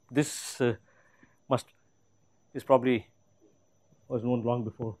theorem. This probably was known long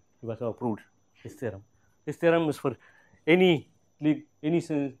before Iwasawa proved his theorem. His theorem is for any Lie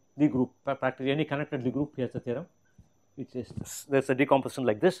group, practically any connected Lie group. He has a theorem, which is there's a decomposition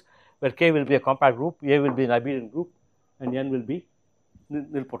like this, where K will be a compact group, A will be an abelian group, and N will be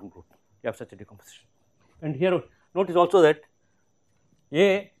nilpotent group. You have such a decomposition. And here, notice also that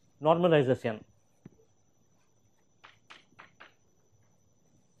A normalizes N.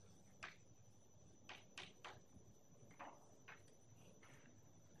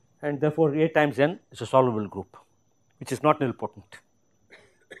 And therefore, A times N is a solvable group, which is not nilpotent.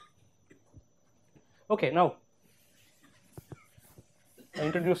 Okay, now I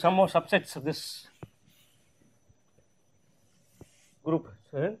introduce some more subsets of this group.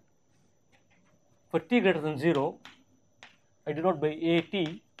 So, for t greater than 0, I denote by AT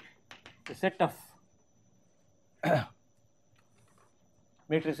the set of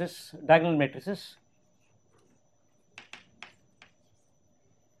matrices, diagonal matrices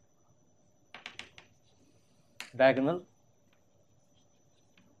diagonal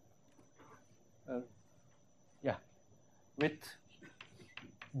yeah, with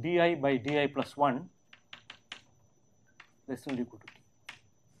di by di plus 1 less than or equal to t.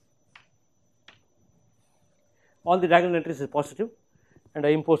 All the diagonal entries is positive, and I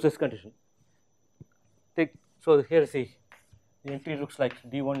impose this condition. So here see the entry looks like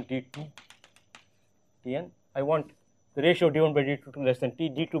d1, d2, dn. I want the ratio d1 by d2 to less than t,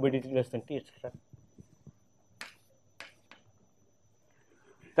 d2 by d3 less than t, etc.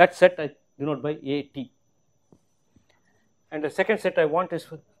 That set I denote by AT. And the second set I want is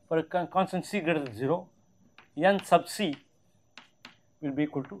for a constant c greater than 0, n sub c will be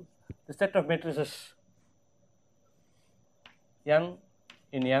equal to the set of matrices n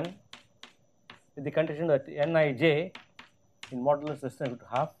in n with the condition that nij in modulus less than or equal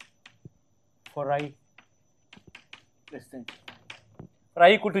to half for I less than j. For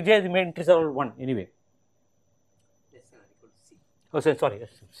I equal to j, the matrices are all 1 anyway. Less than or equal to c. Oh, sorry.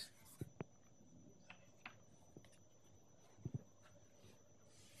 Yes.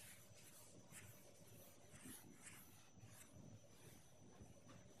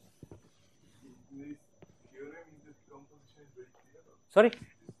 Sorry? You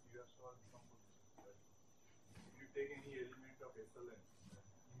take any element of SLN,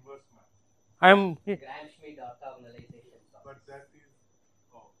 inverse map. I am. Gram-Schmidt orthogonalization. But that is,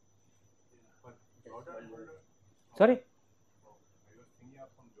 but Jordan will. Sorry? I was thinking of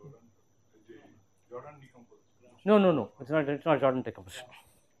some Jordan decomposition. No. It's not Jordan decomposition.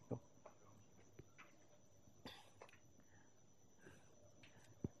 No.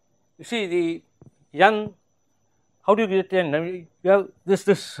 You see the n. How do you get n? I mean, you have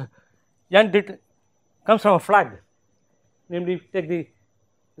this n comes from a flag. Namely, take the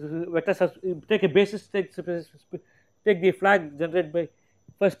vector, take a basis, take the flag generated by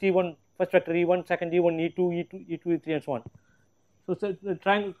first E1, first vector E1, second E1, E2, E2, E3, and so on. So the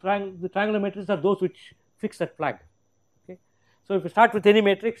triangular matrices are those which fix that flag. Okay. So if you start with any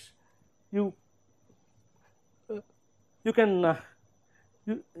matrix, you can how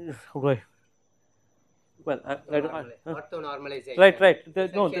do I? Well, orthonormalization. Right.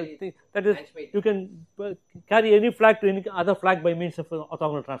 That is, you can carry any flag to any other flag by means of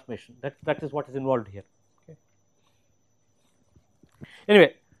orthogonal transformation. That is what is involved here. Okay.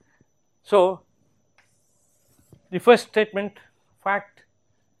 Anyway, so the first statement, fact,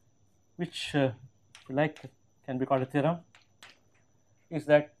 which if you like can be called a theorem, is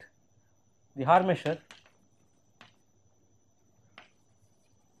that the Haar measure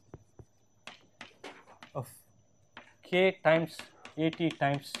of k times at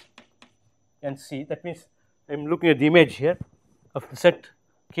times nc, that means I am looking at the image here of the set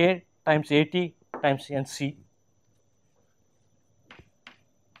k times at times nc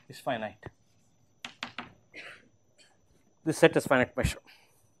is finite. This set is finite measure.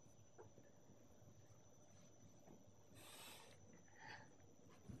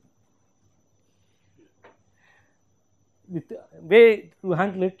 The way to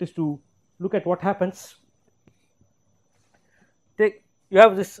handle it is to look at what happens. You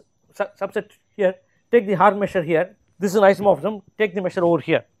have this subset here, take the Haar measure here, this is an isomorphism, take the measure over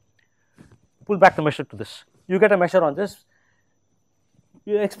here, pull back the measure to this, you get a measure on this,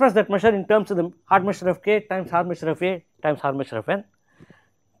 you express that measure in terms of the Haar measure of k times Haar measure of a times Haar measure of n.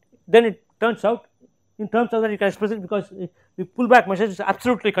 Then it turns out in terms of that you can express it because the pullback measure is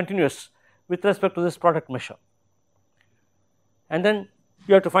absolutely continuous with respect to this product measure, and then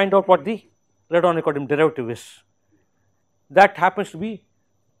you have to find out what the Radon-Nikodym derivative is. That happens to be,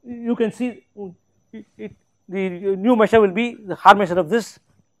 you can see the new measure will be the Haar measure of this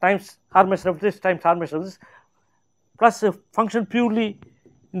times Haar measure of this times Haar measure of this plus a function purely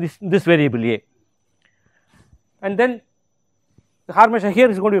in this variable a, and then the Haar measure here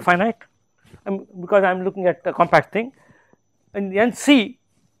is going to be finite because I am looking at a compact thing, and nc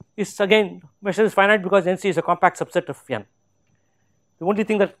is again measure is finite because nc is a compact subset of n. The only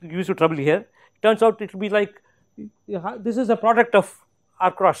thing that gives you trouble here, it turns out it will be like this is a product of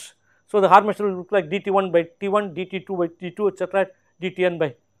R cross. So the Haar measure will look like dt1 by t1, dt2 by t2, etc., dtn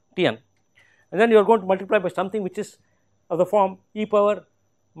by tn, and then you are going to multiply by something which is of the form e power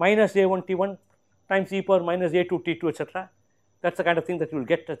minus a1 t1 times e power minus a2 t2, etc. That is the kind of thing that you will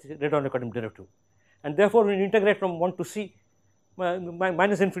get as the Radon-Nikodym derivative. and therefore when you integrate from 1 to c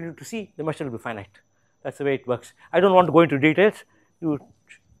minus infinity to c, the measure will be finite. That is the way it works. I do not want to go into details. You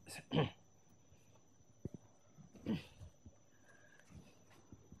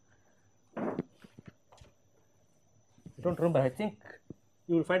I do not remember. I think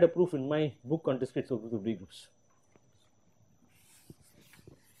you will find a proof in my book on discrete subgroups of D groups.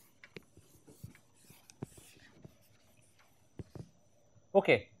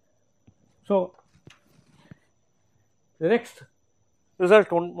 Okay. So, the next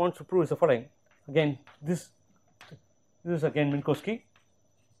result one wants to prove is the following. Again, this is again Minkowski.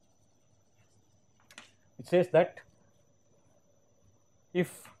 It says that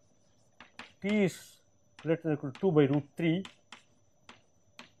if t is greater than or equal to 2 by root 3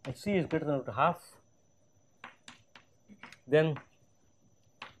 and c is greater than or equal to half, then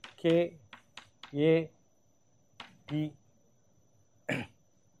k a t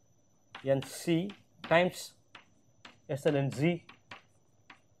n c times S L and Z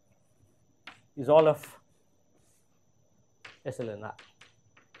is all of S L and R.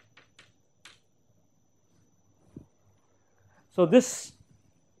 So, this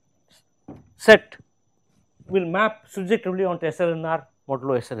set will map subjectively onto S L and R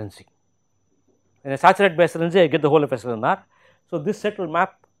modulo S L and Z. When I saturate by S L and Z, I get the whole of S L and R. So, this set will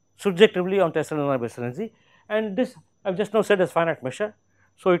map subjectively onto S L and R by S L and Z, and this I have just now said as finite measure.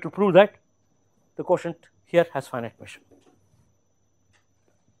 So, it will prove that the quotient here has finite measure.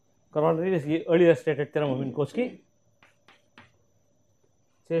 Corollary is the earlier stated theorem of Minkowski,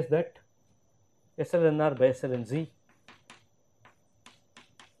 says that S L and R by S L and Z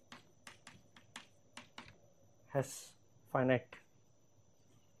has finite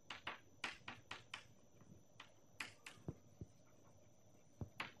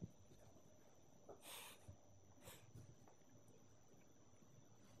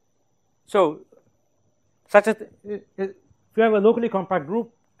so such that if you have a locally compact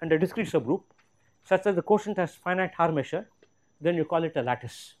group and a discrete subgroup such that the quotient has finite Haar measure, then you call it a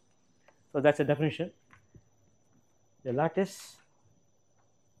lattice. So, that is a definition. A lattice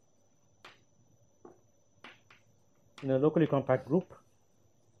in a locally compact group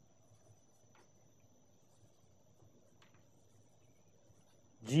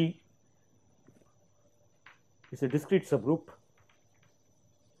G is a discrete subgroup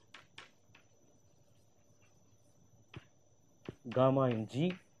gamma in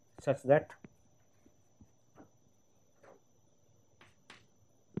G such that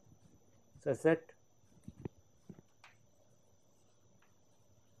the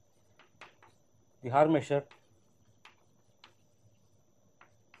Haar measure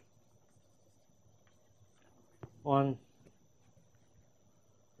on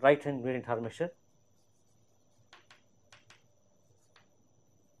right hand invariant Haar measure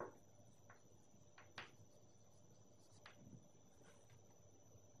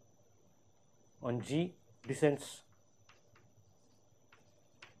on G descends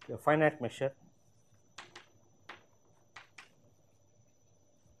to a finite measure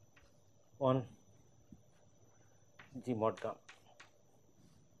on G mod gamma.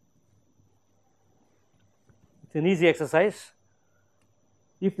 It is an easy exercise.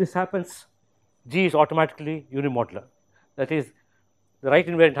 If this happens, G is automatically unimodular. That is, the right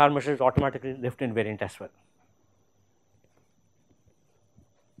invariant Haar measure is automatically left invariant as well.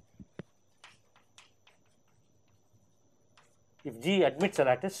 If G admits a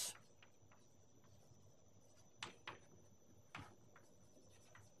lattice,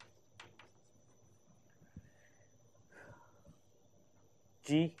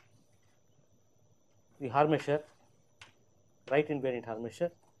 G, the Haar measure, right invariant Haar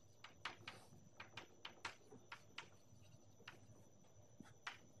measure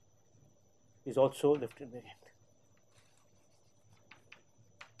is also left invariant.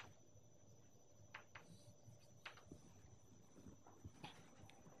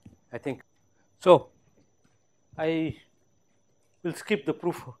 I think so. I will skip the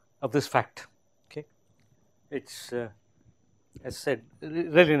proof of this fact. Okay, it's as I said,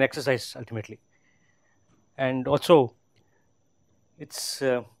 really an exercise ultimately, and also it's.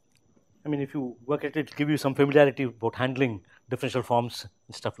 I mean, if you work at it, it'll give you some familiarity about handling differential forms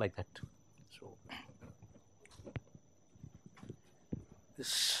and stuff like that. So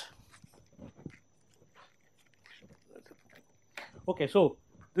this. Okay, so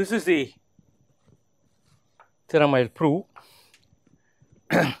this is the theorem I will prove.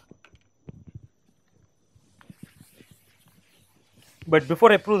 But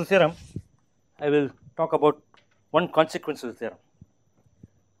before I prove the theorem, I will talk about one consequence of the theorem,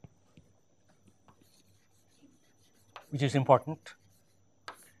 which is important,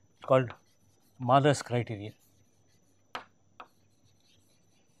 called Mahler's criterion.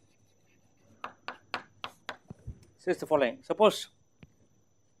 Says the following: suppose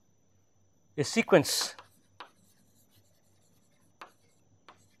a sequence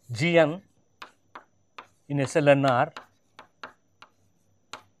Gn in SLNR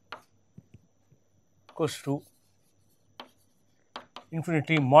goes to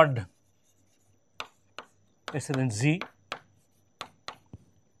infinity mod SLN Z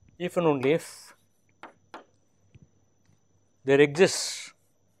if and only if there exists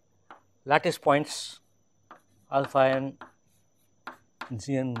lattice points alpha n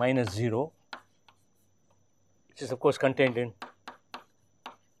Gn minus 0, which is of course contained in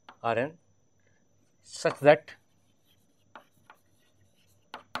Rn, such that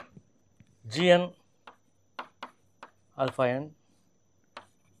Gn alpha n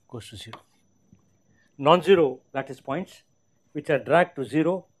goes to 0. Non-zero lattice points which are dragged to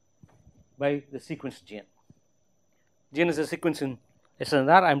 0 by the sequence Gn. Gn is a sequence in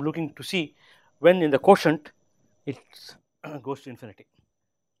SNR. I am looking to see when in the quotient it goes to infinity.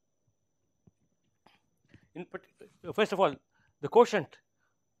 First of all, the quotient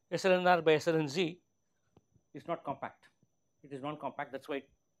SLNR by SLNZ is not compact. It is non-compact. That's why it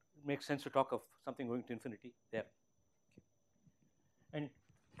makes sense to talk of something going to infinity there. And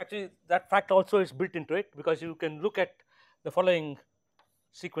actually, that fact also is built into it, because you can look at the following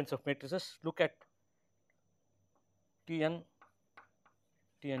sequence of matrices. Look at Tn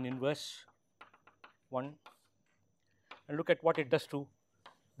inverse 1, and look at what it does to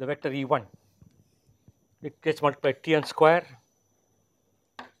the vector E1. It gets multiplied Tn square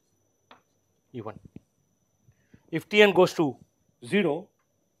E1. If Tn goes to 0,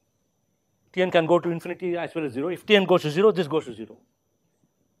 Tn can go to infinity as well as 0. If Tn goes to 0, this goes to 0,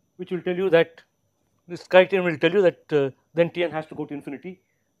 which will tell you that this criterion will tell you that then Tn has to go to infinity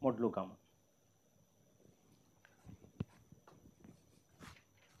modulo gamma.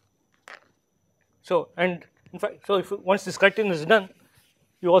 So, and in fact, so if once this criterion is done,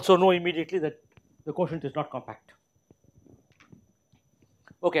 you also know immediately that the quotient is not compact.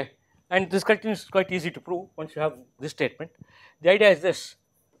 Okay, and this criterion is quite easy to prove once you have this statement. The idea is this: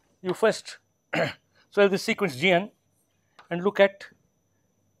 you first so have this sequence Gn, and look at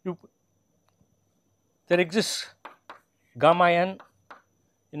there exists gamma n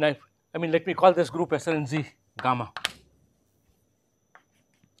in I mean, let me call this group SLNZ gamma.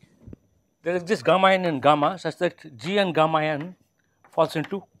 There exists gamma n in gamma such that Gn gamma n falls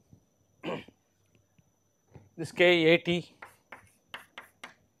into this KAT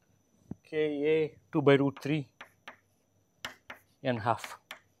Ka 2 by root 3 n half.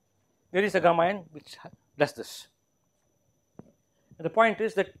 There is a gamma n which does this. And the point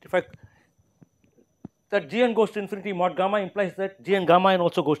is that if that Gn goes to infinity mod gamma implies that Gn gamma n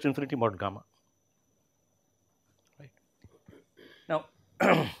also goes to infinity mod gamma. Right. Now,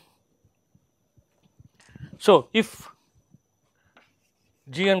 so if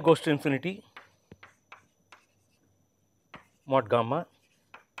Gn goes to infinity mod gamma,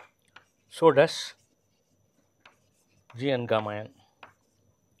 so does Gn gamma n.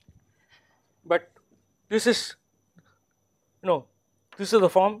 But this is, this is the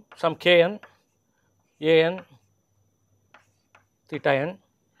form some Kn an theta n,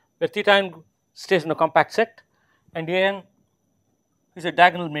 where theta n stays in a compact set, and an is a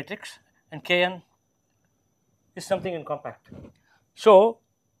diagonal matrix, and Kn is something in compact. So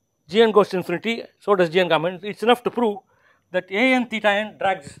Gn goes to infinity, so does Gn gamma n. It's enough to prove that an theta n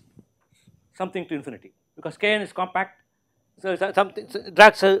drags something to infinity, because Kn is compact, so something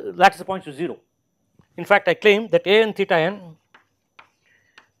drags lattice points to 0. In fact, I claim that an theta n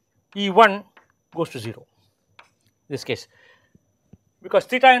E1 goes to 0 in this case, because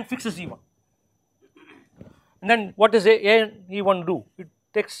theta n fixes E1. And then what does an E1 do? It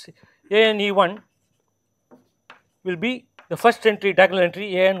takes an E1 will be the first entry, diagonal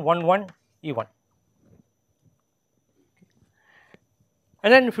entry an 1 1 E1.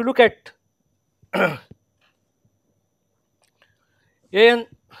 And then if you look at an,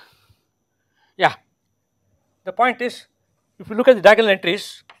 yeah, the point is, if you look at the diagonal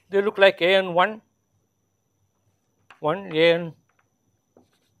entries, they look like an 1 1, an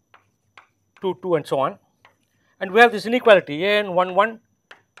 2 2, and so on. And we have this inequality an 1 1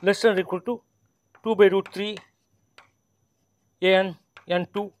 less than or equal to 2 by root 3 an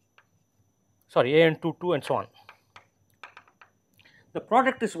 2, sorry, an 2 2, and so on. The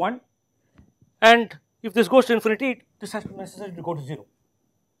product is 1, and if this goes to infinity, this has to necessarily go to 0.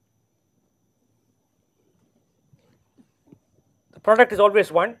 The product is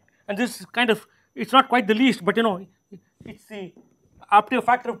always 1, and this is kind of, it's not quite the least, but it's the up to a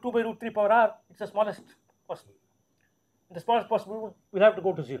factor of 2 by root 3 power r, it's the smallest possible. The smallest possible will have to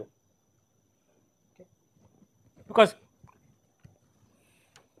go to 0. Okay. Because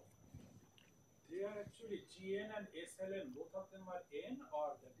They are actually Gn and SLN, both of them are n,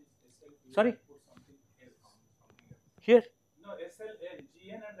 or that is SL. Sorry? Put something else, something else. here. No, SLN,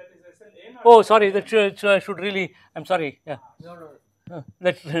 Gn, and that is SLN. Oh, sorry. That should really. I'm sorry. Yeah. No.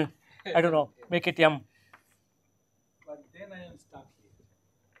 Let's. I don't know. Make it m. But then I am stuck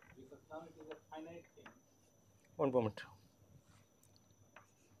here because now it is a finite thing. One moment.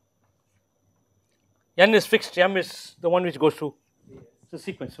 N is fixed. M is the one which goes through the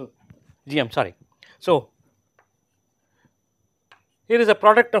sequence. So, GM. Sorry. So here is a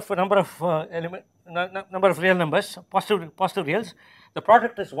product of a number of number of real numbers, positive reals. The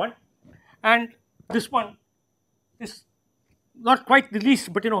product is 1, and this one is not quite the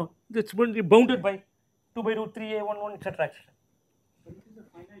least, but it's going to be bounded by 2 by root 3 a 1 1 etc. But it is a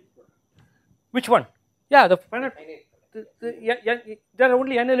finite product. Which one? Yeah, the finite. Finite. There are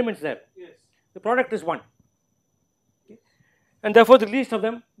only n elements there. Yes. The product is 1, okay. And therefore the least of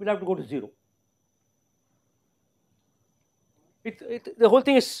them will have to go to 0. The whole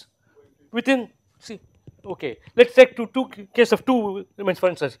thing is within. See, okay. Let's take two case of 2 elements, for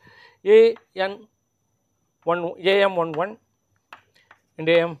instance, am 1 1 and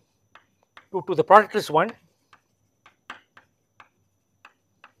am 2 2. The product is 1,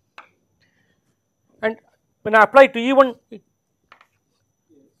 and when I apply to E1,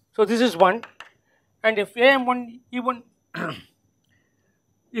 so this is 1, and if am1 E1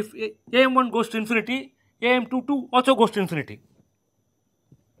 if am1 goes to infinity, am2 2 also goes to infinity.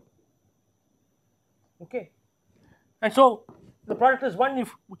 Okay, and so the product is 1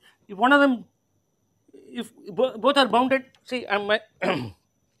 if one of them, if both are bounded. See,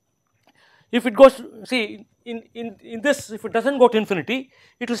 if it goes, see, in this, if it doesn't go to infinity,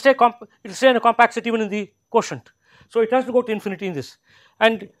 it will stay in a compact set even in the quotient. So it has to go to infinity in this,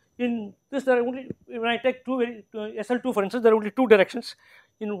 and in this there are only, when I take SL2 for instance, there are only 2 directions.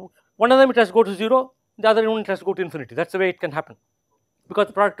 In one of them it has to go to 0, the other one it has to go to infinity. That's the way it can happen, because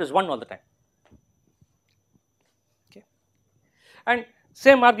the product is 1 all the time. Okay, and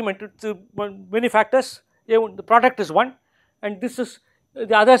same argument, it's many factors. The product is 1, and this is,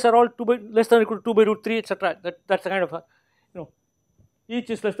 the others are all 2 by less than or equal to 2 by root 3 etc. That's the kind of each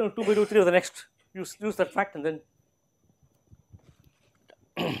is less than 2 by root 3 of the next. Use that fact, and then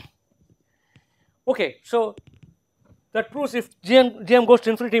okay. So that proves if Gm goes to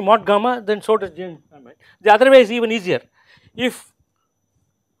infinity mod gamma, then so does Gn. The other way is even easier. If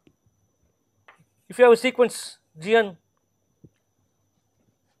you have a sequence Gn,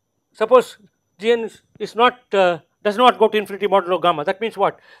 suppose Gn is not does not go to infinity modulo gamma. That means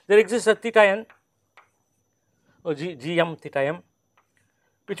what? There exists a theta n, or Gm theta m,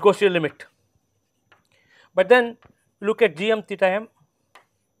 which goes to a limit. But then look at Gm theta m,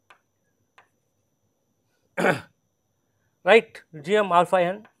 write Gm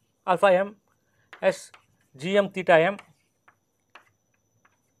alpha m as Gm theta m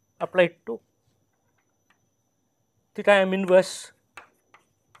applied to theta m inverse.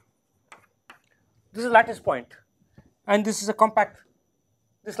 This is a lattice point, and this is a compact.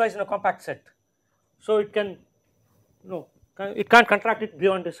 This lies in a compact set, so it can, it can't contract it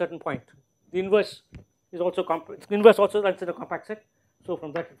beyond a certain point. The inverse is also compact. Inverse also lies in a compact set, so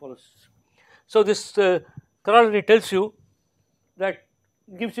from that it follows. So this corollary tells you that,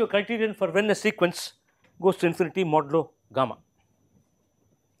 gives you a criterion for when a sequence goes to infinity modulo gamma.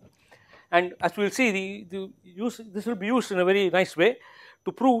 And as we will see, this will be used in a very nice way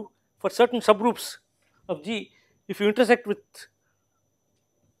to prove for certain subgroups of G, if you intersect with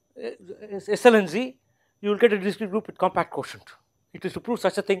SL and Z, you will get a discrete group with compact quotient. It is to prove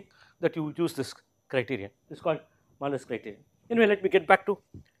such a thing that you use this criterion. It is called Mahler's criterion. Anyway, let me get back to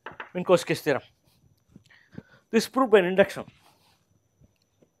Minkowski's theorem. This is proved by an induction.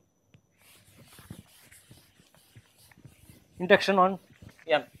 Induction on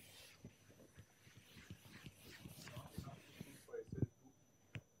M.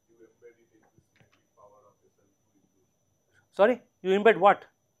 Sorry, you embed what?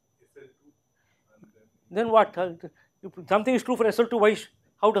 SL2, and then what? If something is true for SL2, why?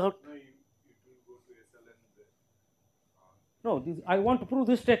 How? no, it will go to SL and No, I want to prove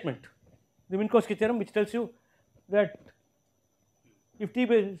this statement, the Minkowski theorem, which tells you that if t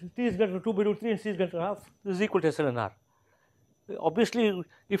is greater than 2 by root 3 and c is greater than half, this is equal to SL and R. Obviously,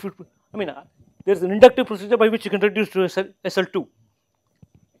 if it, there is an inductive procedure by which you can reduce to SL2,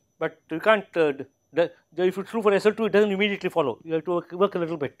 but you can't. If it's true for SL2, it doesn't immediately follow. You have to work a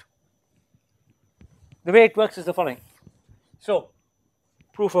little bit. The way it works is the following. So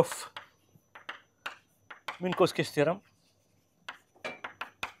proof of Minkowski's theorem.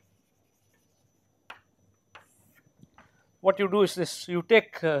 What you do is this: you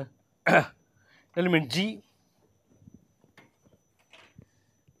take element G,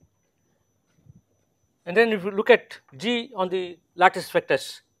 and then if you look at G on the lattice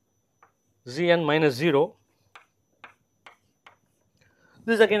vectors Zn minus 0,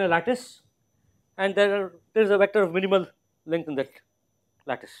 this is again a lattice, and there is a vector of minimal length in that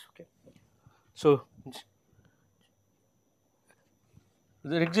lattice. Okay, so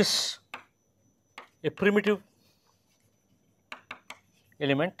there exists a primitive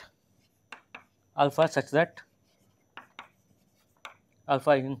element alpha such that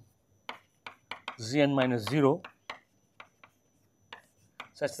alpha in Zn minus 0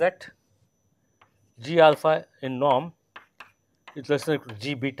 such that G alpha in norm is less than or equal to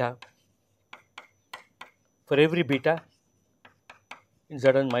G beta for every beta in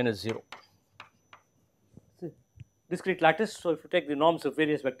Zn minus 0. Discrete lattice, so if you take the norms of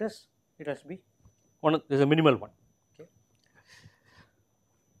various vectors, it has to be one, there is a minimal one. Okay.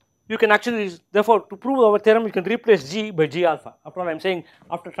 You can actually, therefore, to prove our theorem, you can replace G by G alpha. After all, I am saying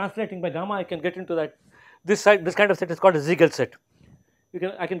after translating by gamma, I can get into that. This kind of set is called a Ziegel set.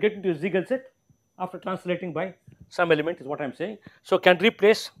 I can get into a Ziegel set after translating by some element, is what I am saying. So, can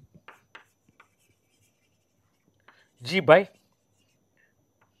replace G by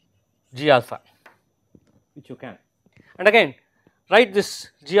G alpha, which you can. And again, write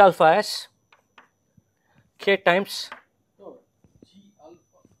this G alpha as K times. No, G alpha.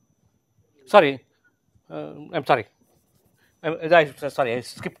 Sorry, I'm sorry. Sorry, I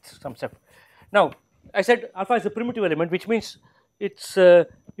skipped some step. Now, I said alpha is a primitive element, which means it's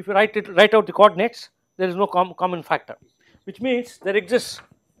if you write out the coordinates, there is no common factor, which means there exists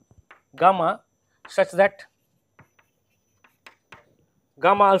gamma such that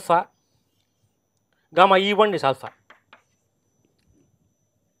gamma alpha, gamma E1 is alpha.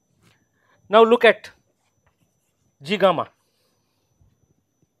 Now look at G gamma.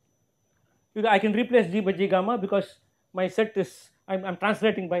 I can replace G by G gamma because my set is, I'm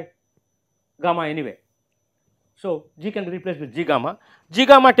translating by gamma anyway. So G can be replaced with G gamma. G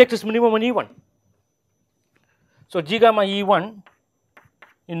gamma takes its minimum on E1. So G gamma E1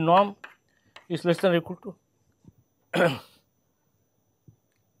 in norm is less than or equal to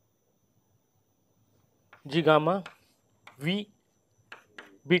G gamma V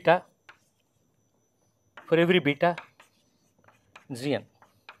beta for every beta Zn.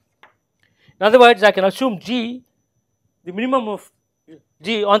 In other words, I can assume G, the minimum of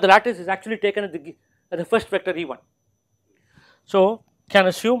G on the lattice is actually taken at the first vector E1. So, can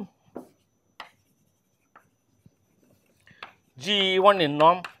assume G E1 in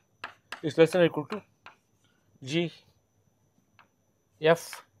norm is less than or equal to G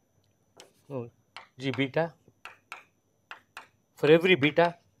F G beta for every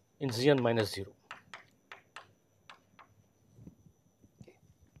beta in Zn minus 0.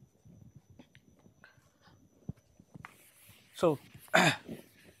 So,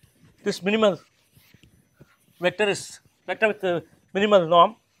 this minimal vector is vector with the minimal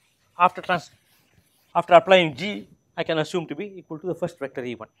norm after applying G, I can assume to be equal to the first vector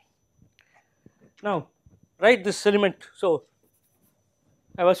E1. Now, write this element. So,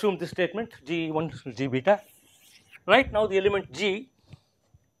 I have assumed this statement G1 is G beta. Right now, the element G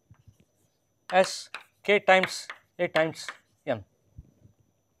as K times A times N.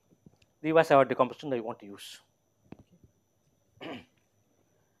 The Weisshauer decomposition that you want to use.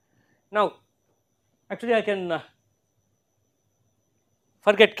 Now, actually, I can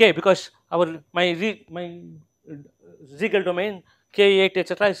forget K because my Ziegel domain K8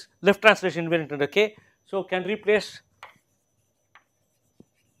 etc. is left translation invariant under K. So, can replace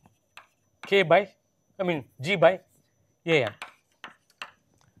K by G by AN.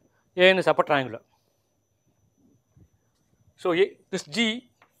 AN is upper triangular. So, this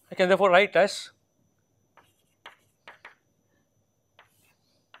G I can therefore write as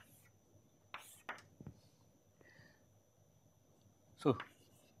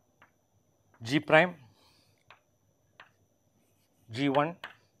G prime G1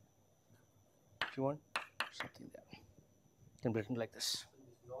 something there can be written like this.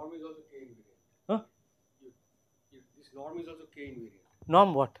 This norm is also K invariant. Huh? This norm is also K invariant.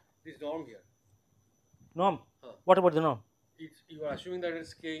 Norm what? This norm here. Norm. What about the norm? You are assuming that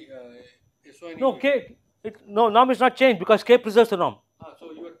it's K. SY No, K. Norm is not changed because K preserves the norm.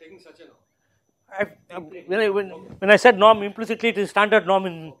 So you are taking such a norm. When I said norm, implicitly it is standard norm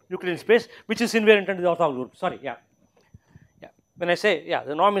in Euclidean space, which is invariant under the orthogonal group. Sorry, yeah. When I say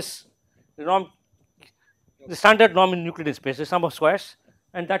the norm is the standard norm in Euclidean space, the sum of squares,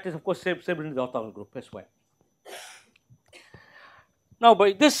 and that is of course stable in the orthogonal group Sy. Now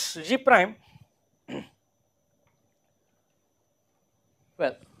by this G prime,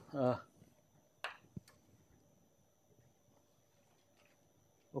 well,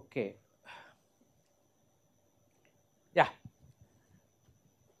 okay, yeah,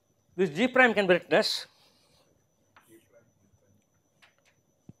 this G prime can be written as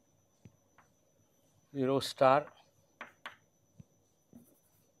zero star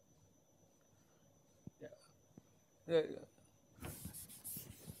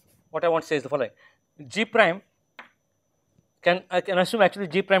what I want to say is the following: G prime I can assume actually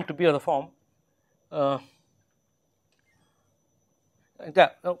G prime to be of the form. Yeah,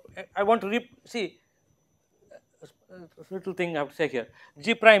 I want to see a little thing I have to say here.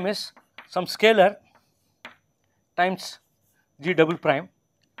 G prime is some scalar times G double prime,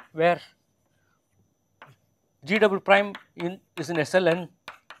 where G double prime is in SLN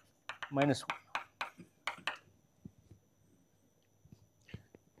minus 1.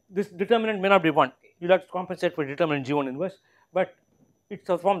 This determinant may not be 1. You will have to compensate for determinant G1 inverse, but it is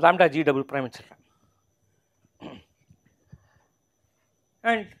of form lambda G double prime, etc.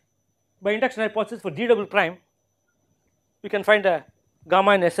 And by induction hypothesis for G double prime, we can find a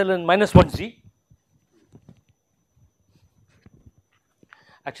gamma in SLN minus 1Z.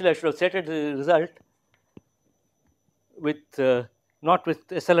 Actually, I should have stated the result with not with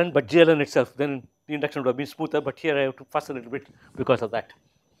SLN but GLN itself, then the induction would have been smoother, but here I have to fuss a little bit because of that.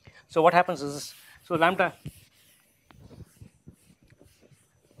 So what happens is this, so lambda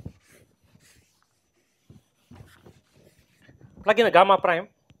plug in a gamma prime,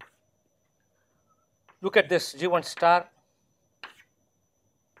 look at this G1 star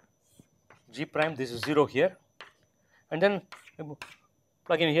G prime, this is 0 here, and then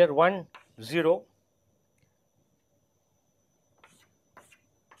plug in here 1 0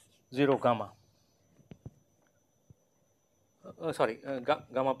 0 gamma,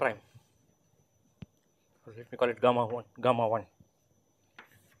 gamma prime, let me call it gamma 1.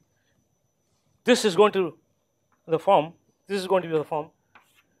 This is going to the form, this is going to be the form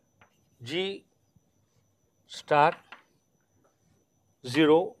G star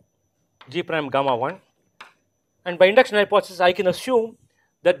 0 G prime gamma 1, and by induction hypothesis I can assume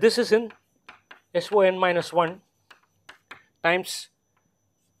that this is in SON minus 1 times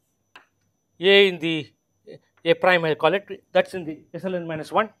A in the A prime, I call it, that is in the SLN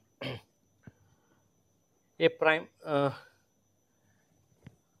minus 1 A prime.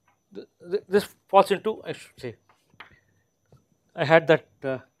 This falls into, I should say, I had that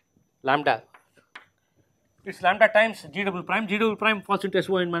lambda. It's lambda times G double prime. G double prime falls into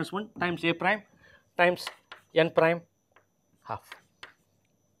SON minus 1 times A prime times N prime half.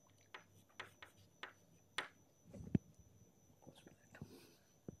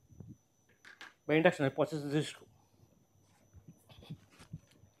 By induction hypothesis, this is true.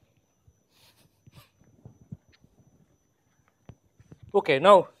 Okay,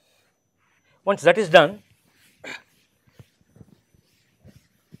 now once that is done,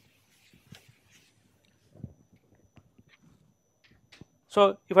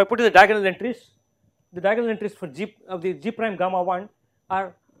 so if I put in the diagonal entries for G of the G prime gamma 1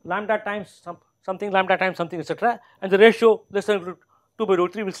 are lambda times something lambda times something, etc., and the ratio less than equal to 2 by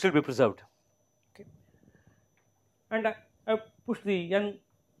root 3 will still be preserved. Okay. And I push the n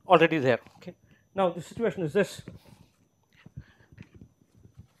already there. Okay. Now the situation is this.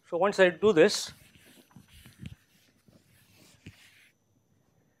 So once I do this,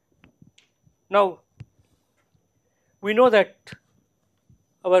 now we know that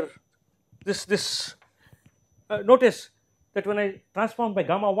our notice that when I transform by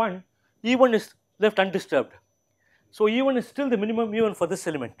gamma 1, E1 is left undisturbed. So E1 is still the minimum E1 for this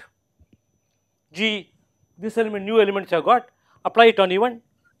element. G, this element, new element which I got, apply it on E1.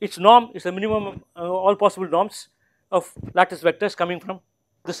 Its norm is the minimum all possible norms of lattice vectors coming from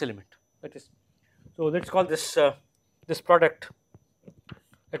this element. That is, so let's call this this product.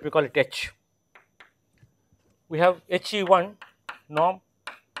 Let me call it H. We have HE1 norm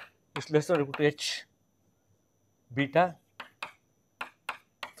is less than or equal to H beta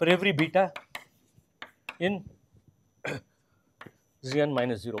for every beta in Zn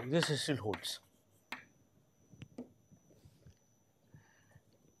minus 0. This still holds.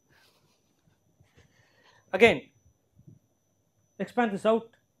 Again, expand this out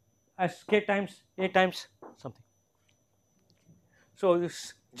as k times A times something. So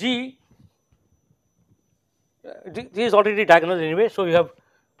this G is already diagonal anyway, so you have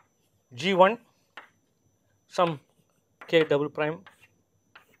G1 some k double prime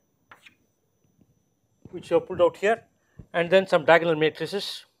which you have pulled out here, and then some diagonal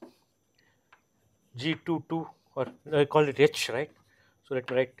matrices G22, or I call it H, right? So let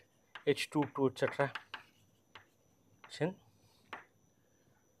me write H22, etc.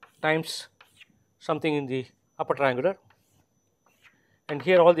 times something in the upper triangular, and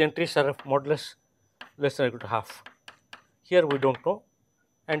here all the entries are of modulus less than or equal to half. Here we don't know,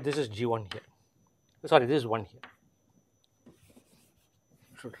 and this is G1 here. Sorry, this is 1 here.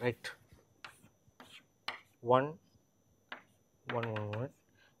 Should write 1, 1, 1, 1,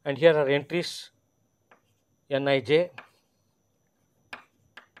 and here are entries Nij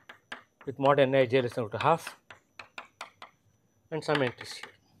with mod Nij less than or equal to half, and some entries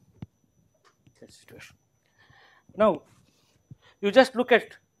here. That situation. Now, you just look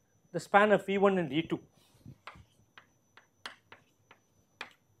at the span of E1 and E2.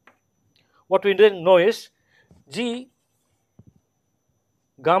 What we didn't know is G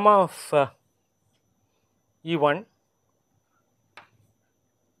gamma of E1.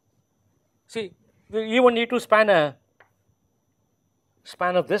 See, the E1 E2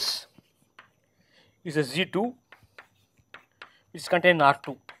 span of this is a Z2 which is contained in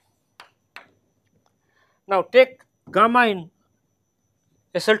R2. Now take gamma in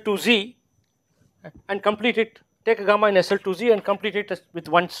SL2Z and complete it. Take a gamma in SL2Z and complete it with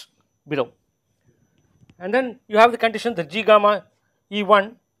ones below. And then you have the condition that G gamma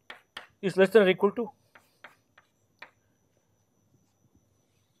E1 is less than or equal to,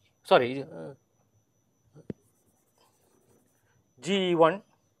 sorry, G1,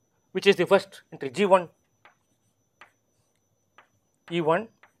 which is the first entry, G1 E1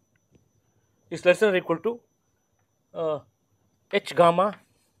 is less than or equal to H gamma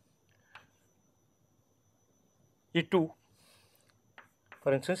E2,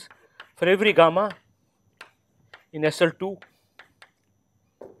 for instance, for every gamma in SL2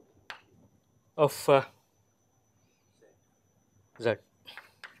 of Z is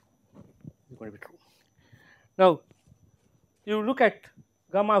going to be true. Now, you look at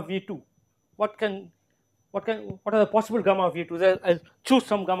gamma V2. What are the possible gamma V2? I'll choose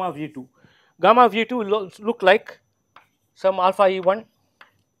some gamma V2. Gamma V2 will look like some alpha E1.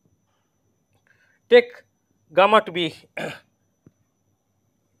 Take gamma to be,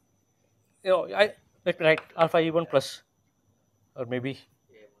 let me write alpha E1 plus, or maybe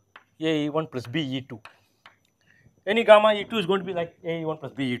A E1 plus B E2. Any gamma E2 is going to be like A E1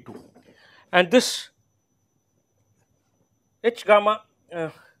 plus B E2. And this H gamma,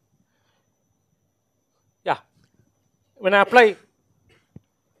 when I apply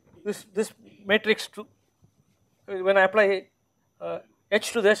this matrix to, when I apply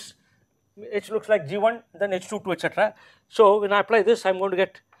H to this, H looks like G1, then H22, etc. So when I apply this, I'm going to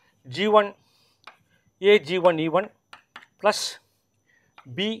get G1 A G1 E1 plus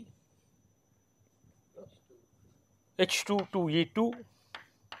B H22 E2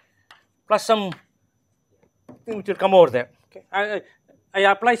 plus some thing which will come over there. Okay. I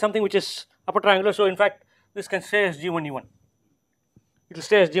apply something which is upper triangular, so in fact this can stay as G1 E1. It will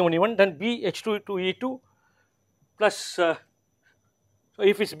stay as G1 E1, then B H22 E2 plus, so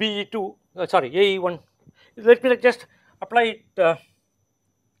if it's B E2, sorry, A E1, let me just apply it,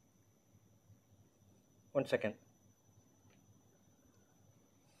 1 second.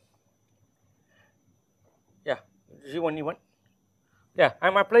 Yeah, G1 E1. Yeah, I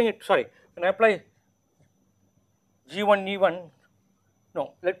am applying it, sorry, when I apply G1 E1,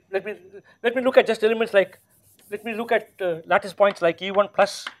 no, let me look at just elements like, let me look at lattice points like E1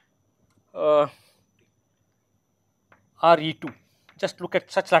 plus RE2, just look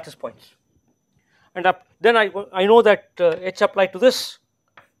at such lattice points, and then I know that H applied to this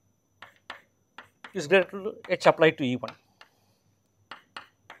is greater to H applied to E1,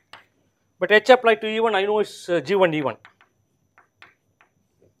 but H applied to E1 I know is G1 E1,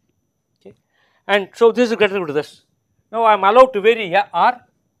 okay, and so this is greater to this. Now I am allowed to vary R,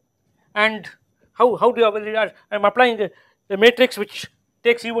 and how do I vary R? I am applying a matrix which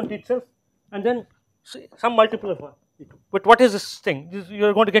takes E1 to itself and then some multiple of E2. But what is this thing? You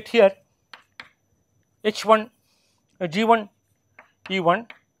are going to get here H1 G1 E1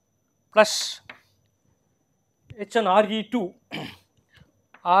 plus H1 RE2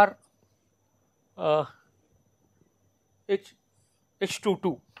 R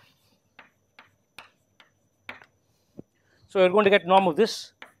H22. So you are going to get norm of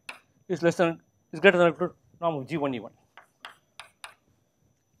this is greater than or equal to norm of G1 E1,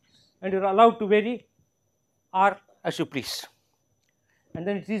 and you are allowed to vary R as you please, and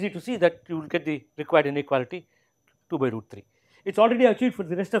then it is easy to see that you will get the required inequality 2 by root 3. It is already achieved for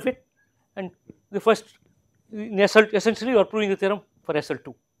the rest of it, and the first in SL, essentially you are proving the theorem for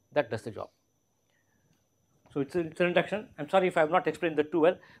SL2, that does the job. So it's an introduction. I'm sorry if I have not explained that too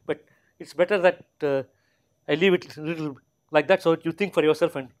well, but it's better that I leave it a little like that so that you think for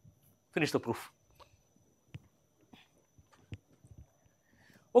yourself and finish the proof.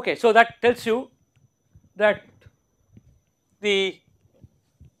 Okay, so that tells you that the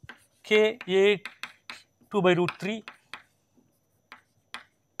K A 2 by root 3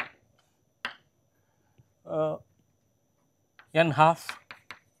 n half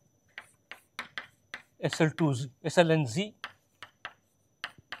SL2 SLN Z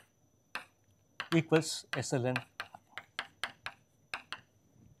equals SLN.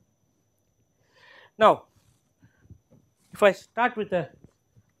 Now, if I start with a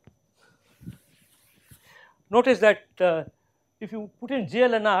notice that if you put in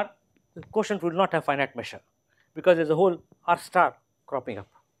GL and R, the quotient will not have finite measure because there is a whole R star cropping up,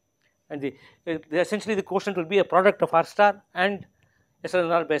 and essentially the quotient will be a product of R star and SL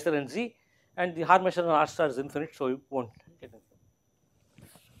and R by SL and Z, and the R measure on R star is infinite, so you won't get it.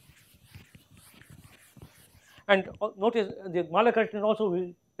 And notice the Mahler correction also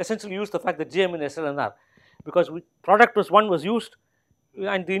will essentially use the fact that GM in SL and R, because product was one was used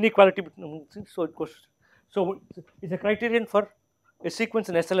and the inequality between, so it goes. So it's a criterion for a sequence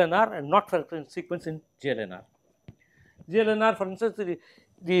in SLNR and not for a sequence in GLNR. GLNR, for instance,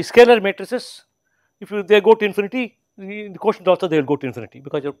 the scalar matrices, if they go to infinity, the quotient also they will go to infinity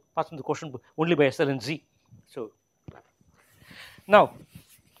because you're passing the quotient only by SL and Z. So now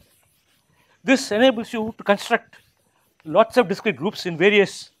this enables you to construct lots of discrete groups in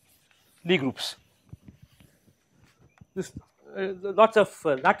various Lie groups. This lots of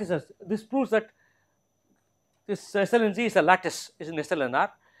lattices. This proves that this SL and Z is a lattice, is in SL and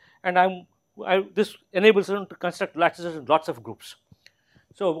R, and this enables them to construct lattices in lots of groups.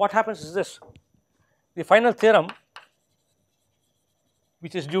 So what happens is this: the final theorem,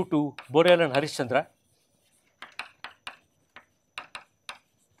 which is due to Borel and Harishchandra,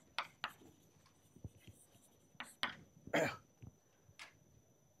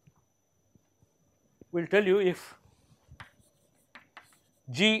 will tell you if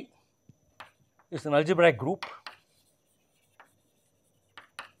G is an algebraic group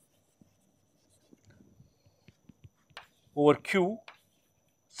over Q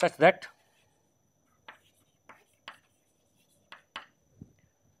such that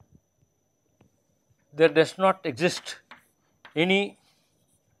there does not exist any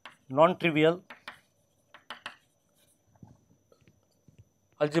non-trivial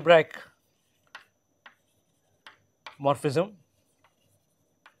algebraic morphism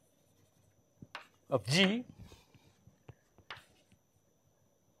of G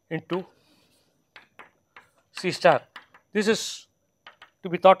into C star. This is to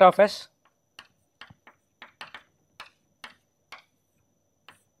be thought of as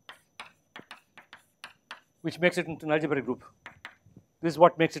which makes it into an algebraic group. This is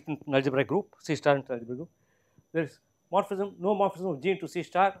what makes it into an algebraic group, C star into algebraic group. There is morphism, no morphism of G into C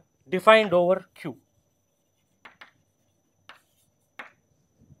star defined over Q.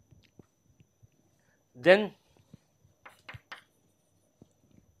 Then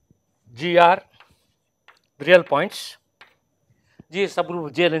GR, the real points, G is subgroup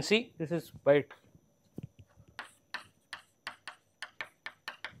of JL and C. This is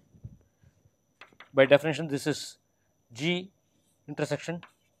by definition, this is G intersection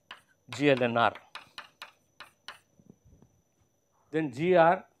GL and R. Then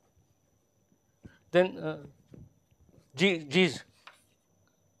GR, then G is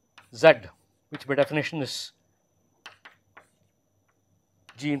Z, which by definition is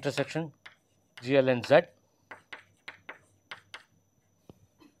G intersection GL and Z.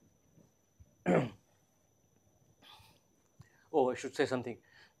 Oh, I should say something.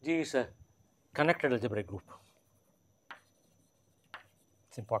 G is a connected algebraic group.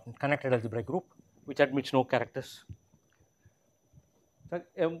 It's important. Connected algebraic group which admits no characters.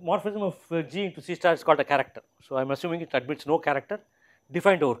 A morphism of G into C star is called a character. So I'm assuming it admits no character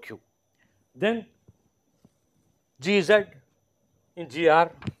defined over Q. Then GZ in GR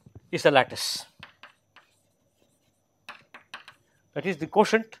is a lattice. That is, the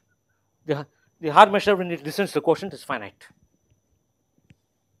quotient, the R measure when it descends the quotient is finite.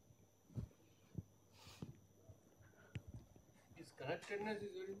 Is connectedness is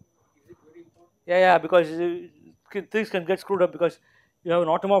it very important? Yeah, because things can get screwed up because you have an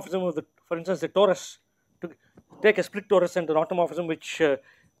automorphism of for instance, the torus. To take a split torus and an automorphism which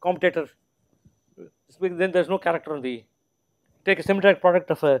commutator, then there is no character on the. Take a symmetric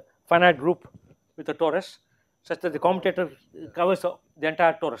product of a finite group with a torus, such that the commutator covers the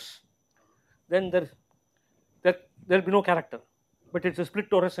entire torus. Then there will be no character, but it's a split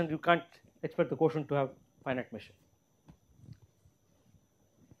torus, and you can't expect the quotient to have finite measure.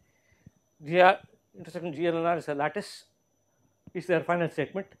 GR intersection GLNR is a lattice, is their final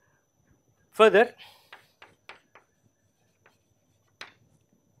statement. Further,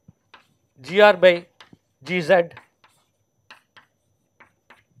 GR by GZ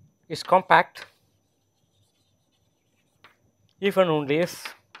is compact if and only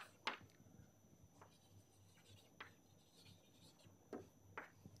if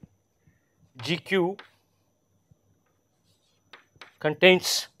GQ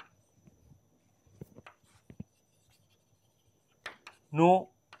contains no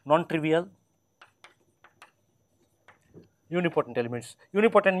non-trivial unipotent elements.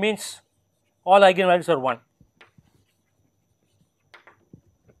 Unipotent means all eigenvalues are 1.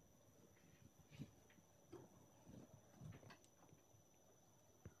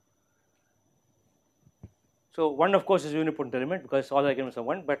 So 1 of course is unipotent element because all eigenvalues are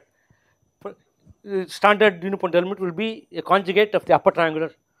 1, but standard unipotent element will be a conjugate of the upper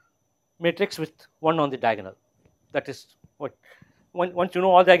triangular matrix with 1 on the diagonal. That is what, once you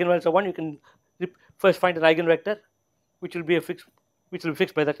know all the eigenvalues are 1, you can first find an eigenvector which will be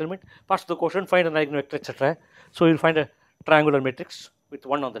fixed by that element, pass the quotient, find an eigenvector, etc. So you will find a triangular matrix with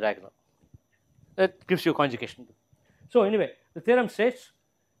 1 on the diagonal. That gives you a conjugation. So anyway, the theorem says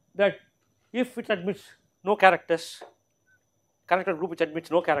that if it admits no characters, character group which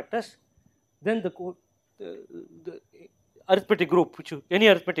admits no characters, then the arithmetic group, any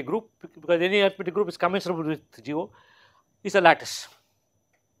arithmetic group, because any arithmetic group is commensurable with GO, is a lattice.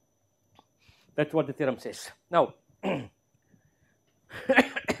 That's what the theorem says. Now,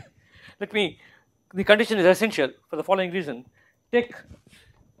 the condition is essential for the following reason. If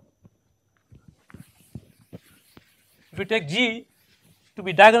you take G to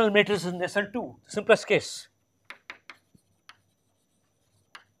be diagonal matrix in SL2, the simplest case,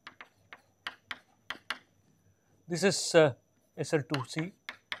 this is SL2C.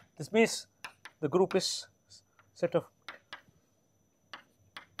 This means the group is set of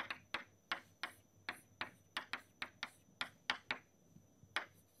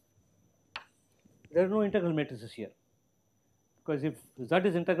there are no integral matrices here, because if Z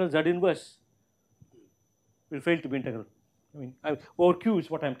is integral, Z inverse will fail to be integral. I mean, over Q is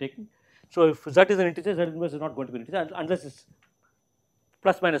what I am taking. So if Z is an integer, Z inverse is not going to be an integer unless it's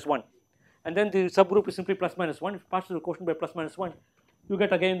plus minus 1. And then the subgroup is simply plus minus 1. If you pass the quotient by plus minus 1, you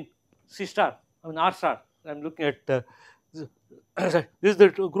get again C star, I mean R star. I am looking at this is the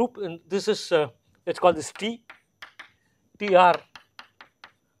group, and this is let's call this T. TR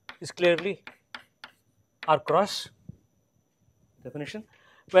is clearly R cross definition,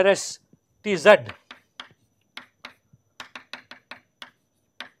 whereas TZ,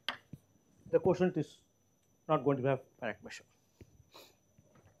 the quotient is not going to have finite measure.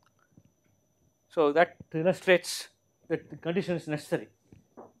 So that illustrates that the condition is necessary.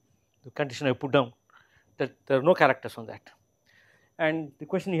 The condition I put down, that there are no characters on that. And the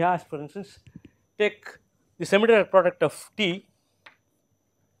question he asked, for instance, take the semi-direct product of T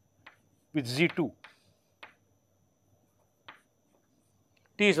with Z2.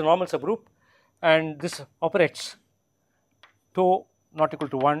 T is a normal subgroup, and this operates tau not equal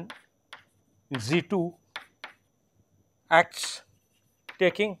to 1 in Z2 acts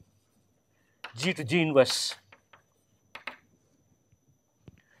taking G to G inverse.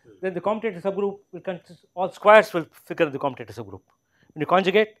 Then the commutator subgroup will consist, all squares will figure in the commutator subgroup. When you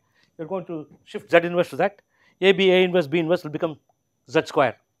conjugate, you are going to shift Z inverse to that. AB, A inverse, B inverse will become Z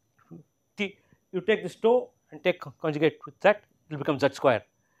square. T, you take this tau and take conjugate with that, it will become Z square,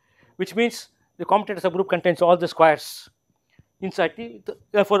 which means the commutator subgroup contains all the squares inside T,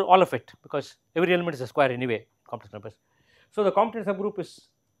 therefore all of it, because every element is a square anyway, complex numbers. So the commutator subgroup is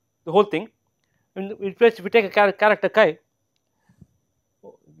the whole thing. If we take a character chi,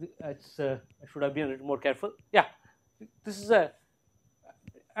 I should have been a little more careful. Yeah, this is a,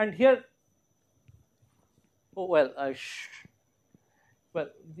 and here, oh well,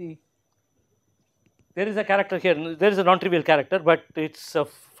 there is a character here. There is a non-trivial character, but it's of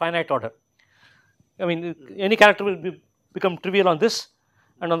finite order. I mean, any character will become trivial on this,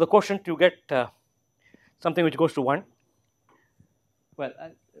 and on the quotient you get something which goes to 1. Well,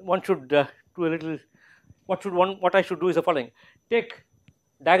 one should do a little. What I should do is the following: take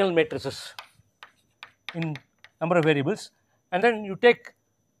diagonal matrices in number of variables, and then you take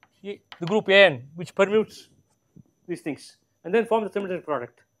the group AN, which permutes these things, and then form the symmetric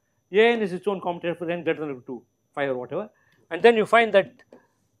product. AN is its own commutator for n greater than or equal to 5 or whatever, and then you find that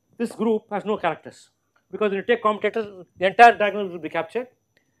this group has no characters, because when you take commutator, the entire diagonal will be captured,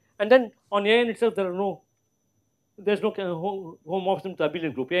 and then on AN itself there is no homomorphism to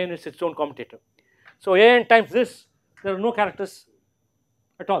abelian group. AN is its own commutator. So an times this, there are no characters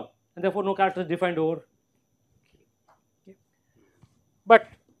at all, and therefore no characters defined over. But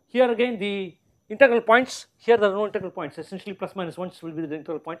here again the integral points, here there are no integral points, essentially plus minus 1 will be the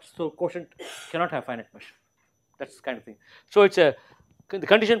integral points, so quotient cannot have finite measure. That's the kind of thing. So it's a, the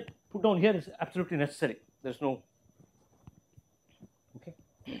condition put down here is absolutely necessary. There's no, okay.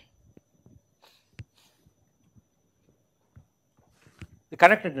 The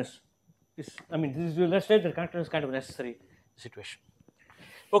connectedness is, I mean, this is, let's say the connectedness is kind of a necessary situation.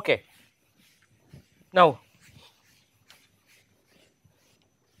 Okay. Now,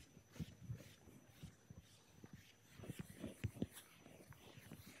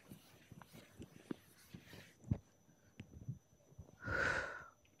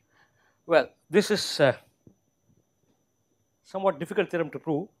 well, this is somewhat difficult theorem to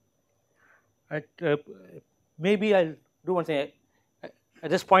prove. Maybe I'll do one thing. At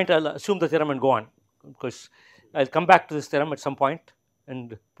this point, I'll assume the theorem and go on, because I'll come back to this theorem at some point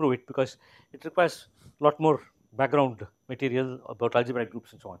and prove it, because it requires a lot more background material about algebraic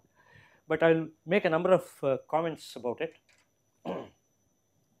groups and so on. But I'll make a number of comments about it.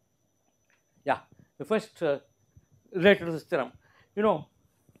 Yeah, the first related to this theorem. You know,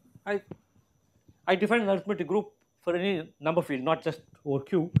 I define an arithmetic group for any number field, not just over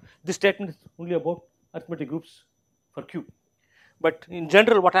Q. This statement is only about arithmetic groups for Q. But in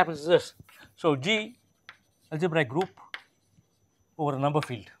general, what happens is this. So G algebraic group over a number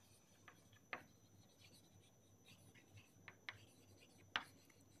field.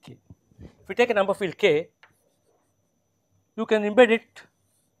 K. If you take a number field K, you can embed it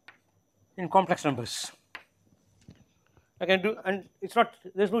in complex numbers. I can do, and it's not,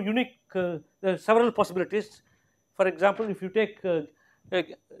 there's no unique, there are several possibilities. For example, if you take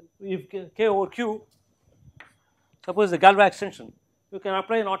if K over Q, suppose the Galois extension, you can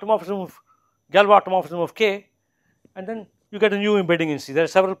apply an automorphism of Galois automorphism of K, and then you get a new embedding in C. There are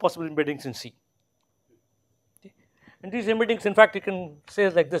several possible embeddings in C. Okay. And these embeddings, in fact, you can say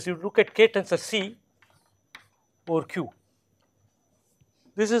like this. You look at K tensor C over Q.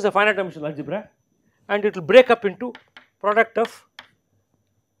 This is a finite dimensional algebra, and it will break up into product of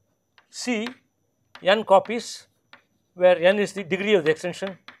C n copies, where n is the degree of the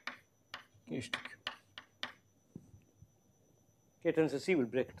extension K is to Q. K tensor C will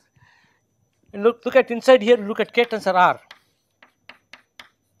break it. And look at inside here, look at K tensor R.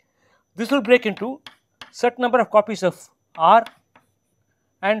 This will break into certain number of copies of R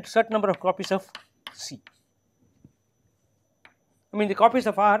and certain number of copies of C. I mean, the copies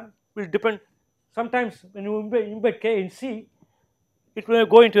of R will depend. Sometimes when you embed K in C, it will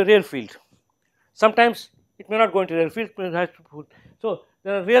go into a real field. Sometimes it may not go into a real field. So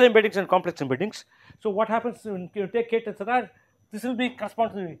there are real embeddings and complex embeddings. So what happens when you take K tensor R? This will be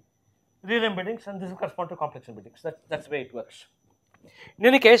correspond to the real embeddings, and this will correspond to complex embeddings. That's the way it works. In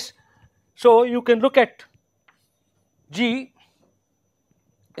any case, so you can look at G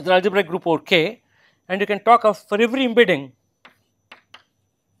as an algebraic group over K, and you can talk of for every embedding,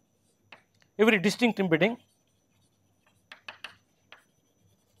 every distinct embedding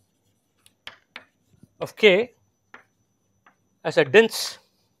of K as a dense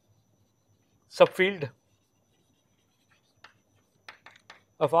subfield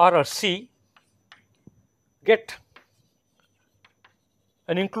of R or C, get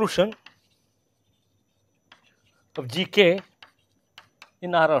an inclusion of GK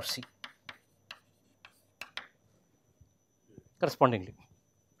in R or C correspondingly.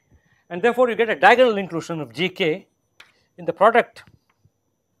 And therefore, you get a diagonal inclusion of GK in the product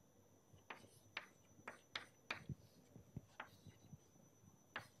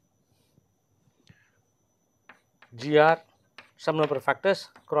GR some number of factors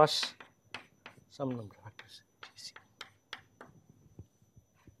cross some number of factors GC.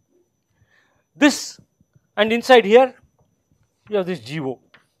 This, and inside here you have this GO.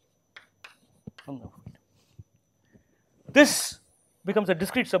 This becomes a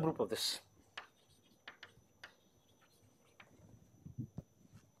discrete subgroup of this.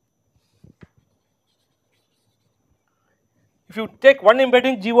 If you take one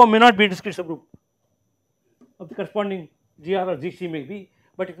embedding, GO may not be a discrete subgroup of the corresponding GR or GC may be,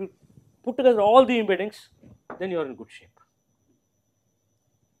 but if you put together all the embeddings, then you are in good shape.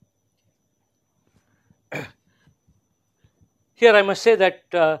 Here I must say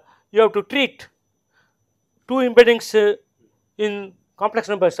that you have to treat two embeddings in complex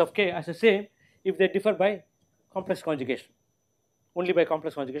numbers of K as the same if they differ by complex conjugation. Only by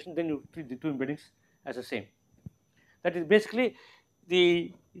complex conjugation, then you treat the two embeddings as the same. That is basically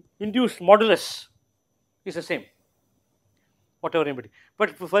the induced modulus is the same. whatever embedding.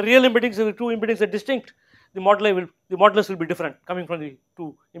 But for real embeddings, if the two embeddings are distinct, the modulus will be different. Coming from the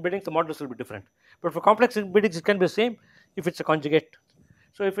two embeddings, the modulus will be different. But for complex embeddings, it can be the same if it's a conjugate.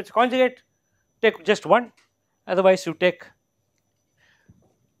 So if it's a conjugate, take just one. Otherwise, you take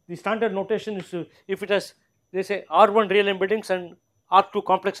the standard notation is if it has, they say, R1 real embeddings and R2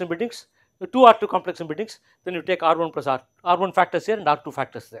 complex embeddings, the two R2 complex embeddings, then you take R1 plus R1 factors here and R2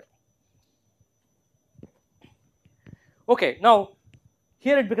 factors there. Okay, now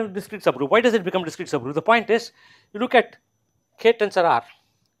here it becomes discrete subgroup. Why does it become discrete subgroup? The point is, you look at K tensor R.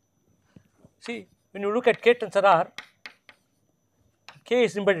 See, when you look at K tensor R, K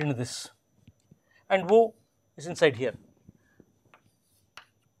is embedded in this, and O is inside here.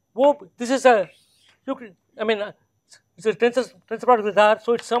 O, this is a, I mean, it's a tensor product with R,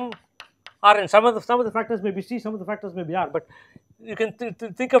 so it's some R, and some of the factors may be C, some of the factors may be R, but you can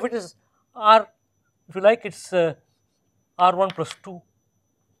think of it as R, if you like, it's R1 plus 2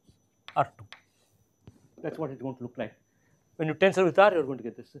 R2. That's what it's going to look like. When you tensor with R, you're going to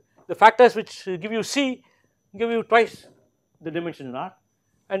get this. The factors which give you C give you twice the dimension in R,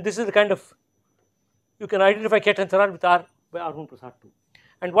 and this is the kind of, you can identify K tensor R with R by R1 plus R2.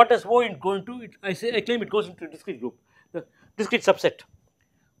 And what does O go into? I claim it goes into a discrete group, the discrete subset.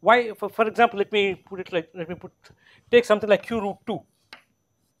 Why? For example, let me take something like Q root 2.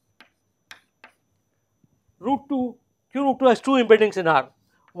 Q root 2 has two embeddings in R.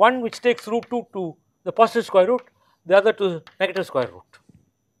 One which takes root 2 to the positive square root, the other to negative square root.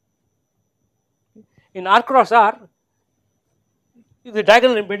 In R cross R, the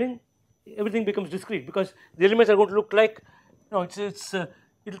diagonal embedding, everything becomes discrete because the elements are going to look like,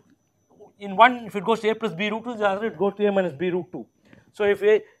 in one, if it goes to A plus B root 2, the other it goes to A minus B root 2. So if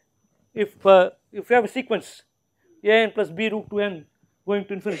you have a sequence A n plus B root 2n going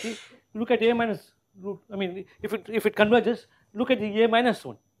to infinity, look at A minus root, I mean, if it converges, look at the A minus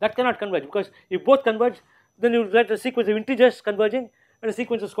one. That cannot converge because if both converge, then you get a sequence of integers converging and a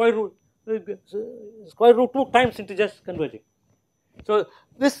sequence of square root 2 times integers converging. So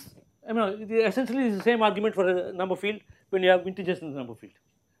this, essentially is the same argument for a number field when you have integers in the number field.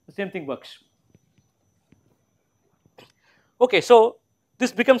 The same thing works. Okay, so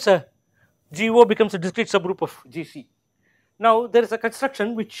this becomes GO becomes a discrete subgroup of GC. Now there is a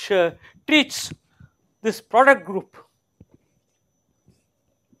construction which treats this product group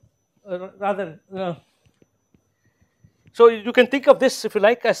so you can think of this, if you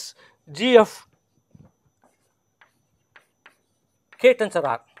like, as G of K tensor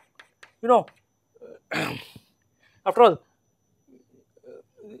R. After all,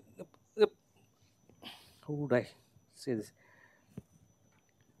 how would I say this?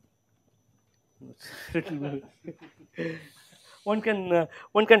 One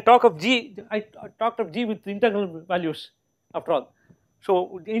can talk of G. I talked of G with integral values. After all,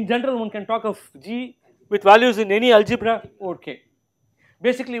 so in general, one can talk of G with values in any algebra over K.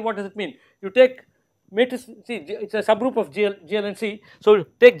 Basically, what does it mean? You take matrix. See, it's a subgroup of GL and C. So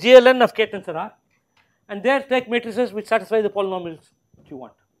take GLN of K tensor R, and there take matrices which satisfy the polynomials that you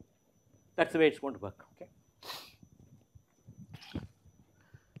want. That's the way it's going to work. Okay.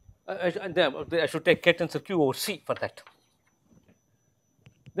 I should take K tensor Q over C for that.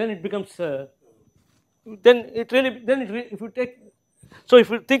 Then it becomes. If you take, so if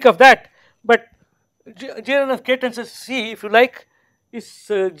you think of that, but GL of K tensor C, if you like, is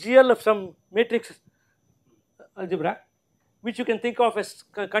GL of some matrix algebra, which you can think of as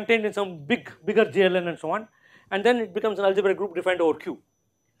contained in some bigger GLN and so on, and then it becomes an algebraic group defined over Q.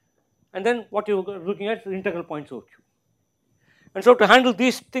 And then what you're looking at is integral points over Q. And so to handle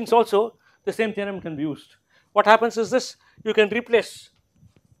these things also, the same theorem can be used. What happens is this: you can replace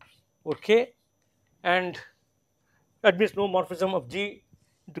over K, and that means no morphism of G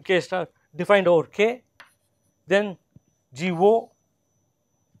into K star defined over K, then GO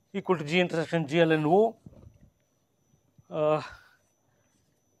equal to G intersection GL and O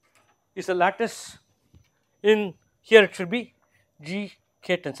is a lattice in, here it should be G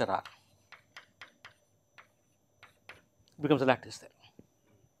K tensor R, becomes a lattice there.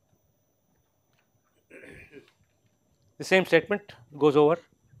 The same statement goes over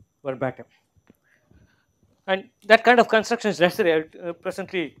verbatim, and that kind of construction is necessary. I will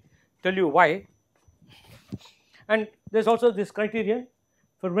presently tell you why. And there is also this criterion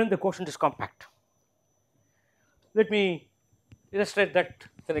for when the quotient is compact. Let me illustrate that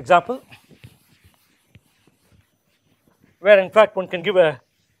with an example where in fact one can give a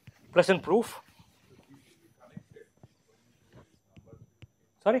pleasant proof.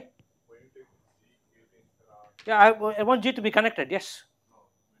 Sorry? Yeah, I want G to be connected, yes.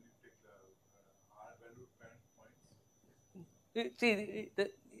 see, the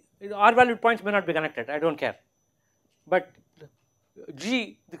R valued points may not be connected, I do not care, but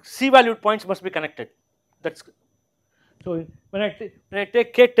G, the C valued points must be connected. That is so. When I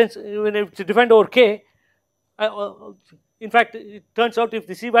take K tends, when it is defined over K, in fact, it turns out if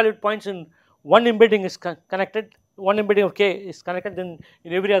the C valued points in one embedding is connected, one embedding of K is connected, then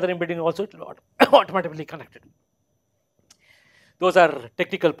in every other embedding also it will automatically connected. Those are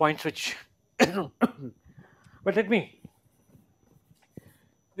technical points which, but let me,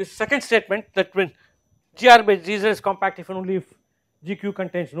 this second statement that when GR by GZ is compact if and only if GQ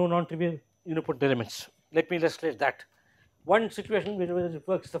contains no non-trivial unipotent elements. Let me illustrate that. One situation which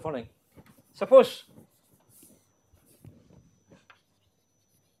works is the following. Suppose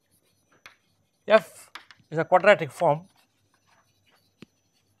F is a quadratic form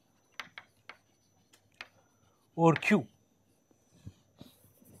over Q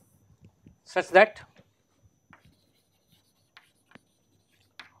such that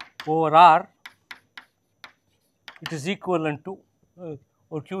over R it is equivalent to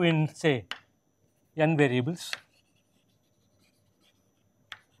or Q in say n variables,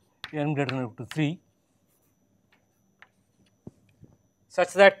 n greater than or equal to 3,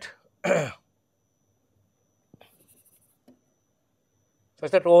 such that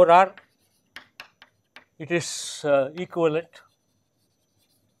over R it is equivalent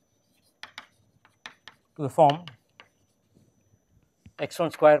to the form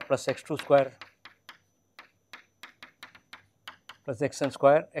x1 square plus x2 square plus xn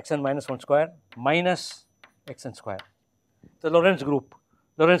square, xn minus 1 square minus xn square. The Lorentz group,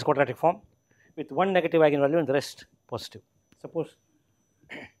 Lorentz quadratic form with one negative eigenvalue and the rest positive. Suppose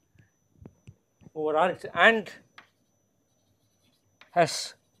over R and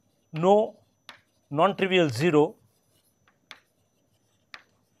has no non-trivial 0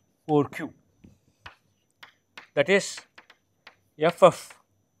 over Q, that is f of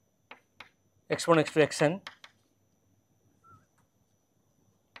x1, x2, xn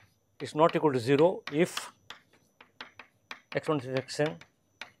is not equal to 0 if x1 xn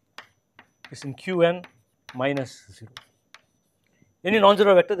is in Qn minus 0. Any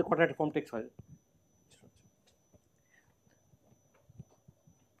non-zero vector, the quadratic form takes value.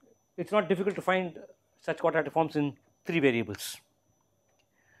 It is not difficult to find such quadratic forms in 3 variables.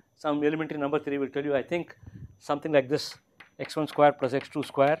 Some elementary number theory will tell you, I think, something like this: x1 square plus x2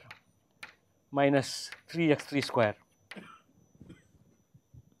 square minus 3x3 square.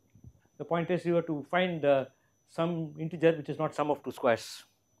 The point is you have to find some integer which is not sum of 2 squares.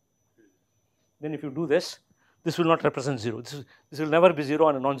 Then if you do this, this will not represent 0. This will never be 0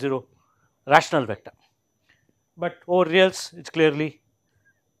 on a non-zero rational vector. But over reals, it is clearly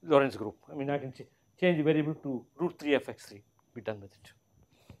Lorentz group. I mean, I can change the variable to root 3 f x3, be done with it.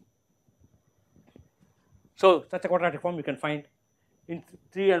 So, such a quadratic form you can find in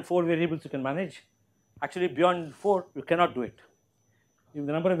 3 and 4 variables you can manage. Actually, beyond 4 you cannot do it. If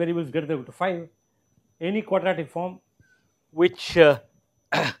the number of variables is greater than or equal to 5, any quadratic form which any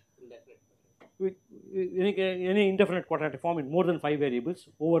indefinite quadratic form in more than 5 variables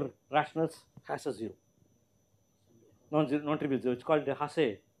over rationals has a 0, non-trivial 0. It is called the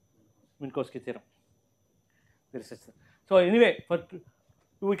Hasse-Minkowski theorem. There is such thing. So, anyway,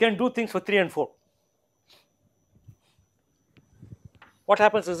 we can do things for 3 and 4. What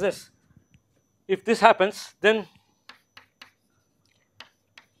happens is this: if this happens, then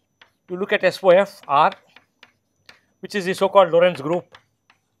you look at SOF R, which is the so called Lorentz group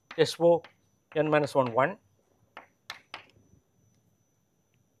SO n minus 1 1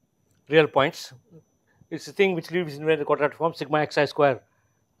 real points. It is the thing which lives in the quadratic form sigma xi square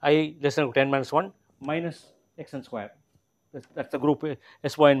I less than or equal to n minus 1 minus xn square. That is the group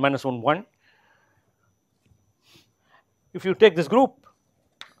SO n minus 1 1. If you take this group,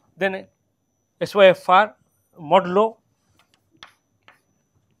 then SOF R modulo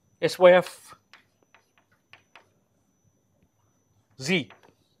SOF Z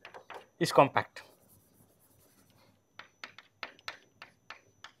is compact.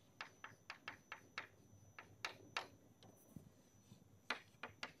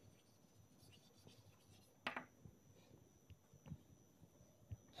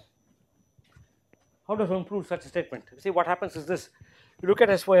 How does one prove such a statement? You see, what happens is this: you look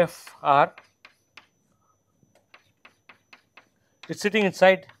at SOF R, it is sitting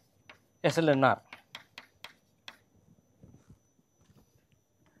inside SLN R.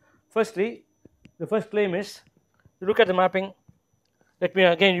 Firstly, the first claim is, you look at the mapping. Let me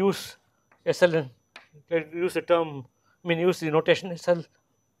again use SLN, use the term, use the notation SL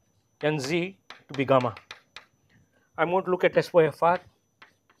NZ to be gamma. I am going to look at SOF R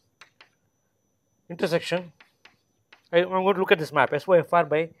intersection I'm going to look at this map SYFR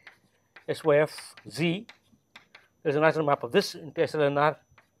by SYFZ. There is a natural map of this into SLNR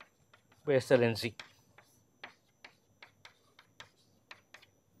by SLNZ.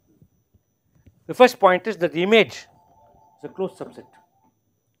 The first point is that the image is a closed subset.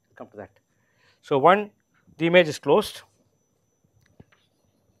 We'll come to that. So, one, the image is closed.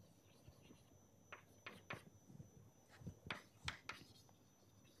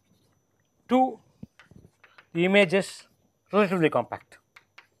 Two, the image is relatively compact.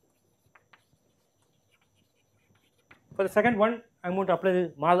 For the second one, I am going to apply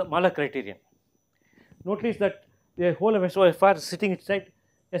the Mahler criterion. Notice that the whole of SOFR is sitting inside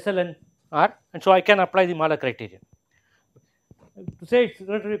SLNR, and so I can apply the Mahler criterion. To say it's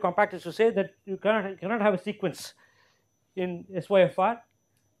relatively compact is to say that you cannot have a sequence in SYFR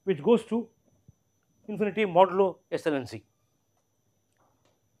which goes to infinity modulo SLNC.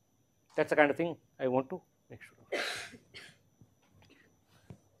 That's the kind of thing I want to make sure.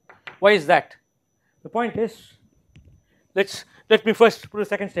 Why is that? The point is, let me first put a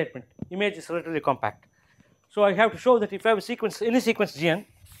second statement. Image is relatively compact. So I have to show that if I have a sequence, any sequence Gn,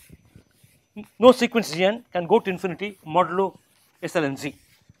 no sequence Gn can go to infinity modulo SLNZ.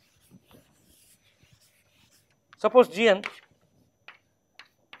 Suppose Gn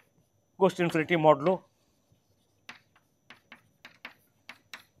goes to infinity modulo.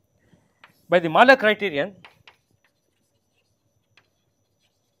 By the Mahler criterion,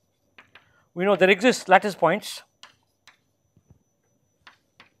 we know there exist lattice points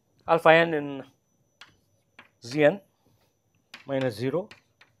alpha n in Zn minus 0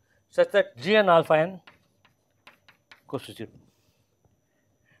 such that Gn alpha n goes to 0.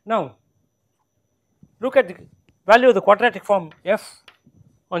 Now, look at the value of the quadratic form f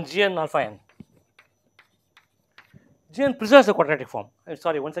on Gn alpha n. Gn preserves the quadratic form. I'm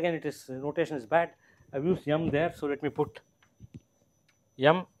sorry, once again it is notation is bad. I've used m there, so let me put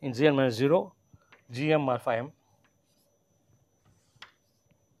m in Gn minus 0, Gm alpha m.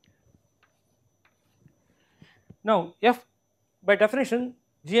 Now, f by definition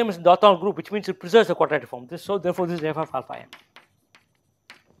Gm is in the orthogonal group, which means it preserves the quadratic form. So therefore, this is f of alpha m.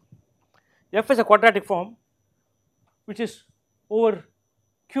 F is a quadratic form which is over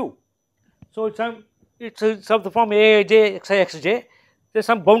Q. So it's of the form Aij xi xj. There are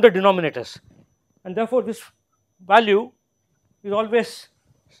some bounded denominators, and therefore this value is always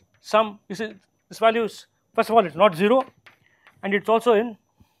some. You see, this value is, first of all, it's not 0, and it's also in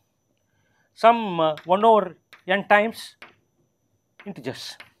some 1 over n times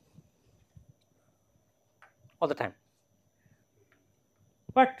integers all the time.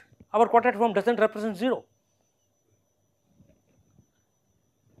 But our quadratic form doesn't represent 0.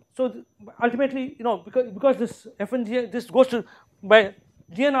 So ultimately, because this f and g, this goes to, by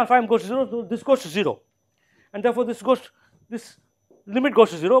Gn alpha m goes to 0, so this goes to 0, and therefore this limit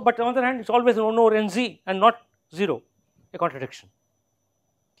goes to 0. But on the other hand, it's always 1 over nz and not 0, a contradiction.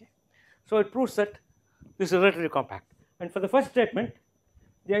 Okay. So it proves that this is relatively compact. And for the first statement,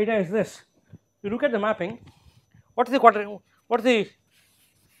 the idea is this: you look at the mapping. What is the quadratic? What is the?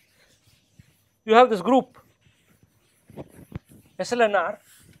 You have this group SLNR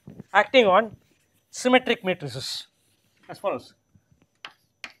acting on symmetric matrices as follows.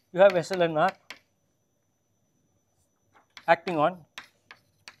 You have SLNR acts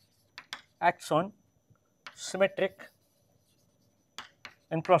on symmetric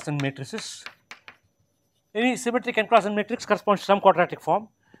n cross n matrices. Any symmetric n cross n matrix corresponds to some quadratic form,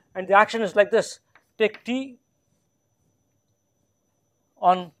 and the action is like this: take T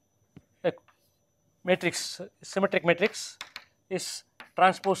on a matrix, symmetric matrix is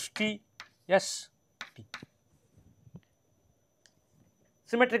transpose T S T.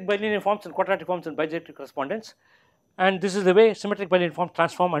 Symmetric bilinear forms and quadratic forms and bijective correspondence, and this is the way symmetric bilinear forms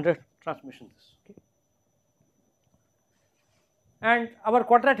transform under transformations. Okay. And our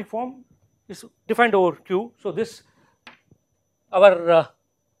quadratic form is defined over Q. So this our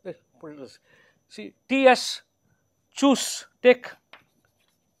see Ts take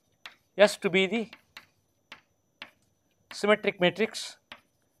S to be the symmetric matrix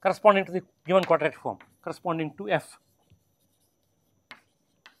corresponding to the given quadratic form, corresponding to F.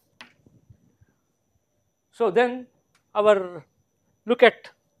 So then our look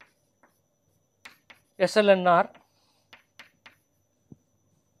at SLNR.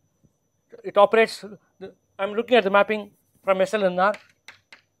 It operates. I am looking at the mapping from SLNR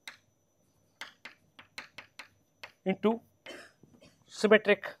into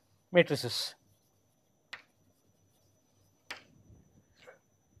symmetric matrices.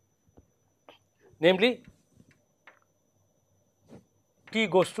 Namely, T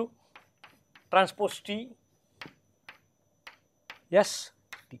goes to transpose T S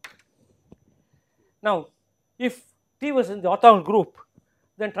T. Now, if T was in the orthogonal group,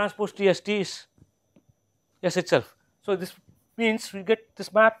 then transpose T S T is S itself. So, this means we get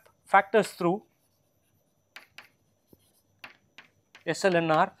this map factors through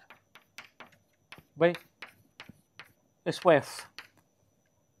SLNR by SYF.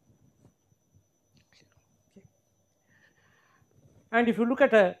 And if you look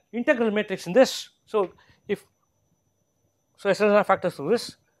at an integral matrix in this, so if SLNR factors through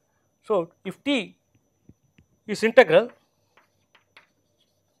this, so if T is integral,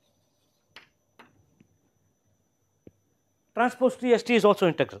 transpose T S T is also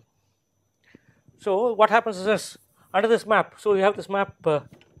integral. So what happens is this, under this map, so you have this map,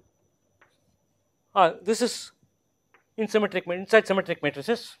 this is inside symmetric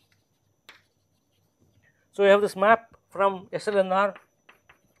matrices. So you have this map from SLNR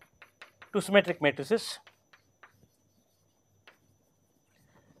to symmetric matrices,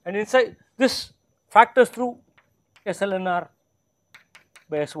 and inside this factors through SLNR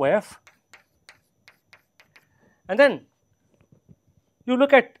by SYF, and then you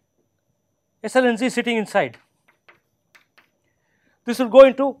look at SLNZ sitting inside. This will go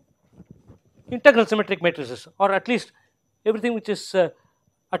into integral symmetric matrices, or at least everything which is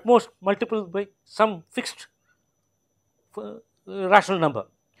at most multiple by some fixed rational number.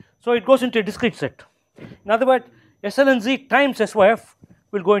 So it goes into a discrete set. In other words, SLNZ times SYF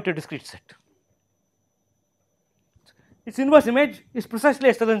will go into a discrete set. Its inverse image is precisely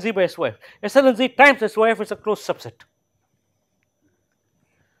SLNZ by SYF. SLNZ times SYF is a closed subset.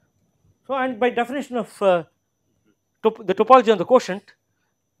 So, and by definition of the topology on the quotient,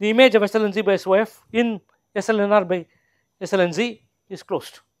 the image of SLNZ by SYF in SLNR by SLNZ is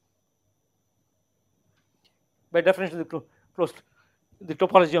closed. By definition, the closed the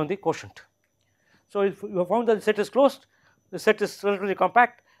topology on the quotient. So, if you have found that the set is closed, the set is relatively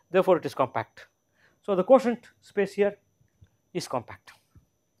compact, therefore it is compact. So, the quotient space here is compact.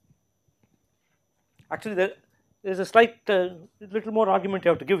 Actually, there is a slight little more argument you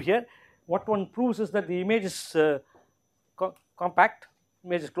have to give here. What one proves is that the image is compact,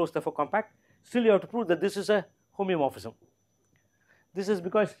 image is closed, therefore compact. Still, you have to prove that this is a homeomorphism. This is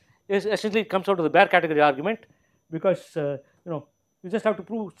because essentially it comes out of the bare category argument, because you just have to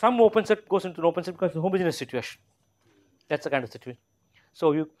prove some open set goes into an open set because it's a homogeneous situation. That's the kind of situation.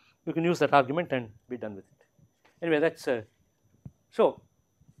 So you can use that argument and be done with it. Anyway, that's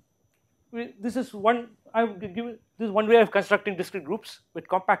this is one. I would give this is one way of constructing discrete groups with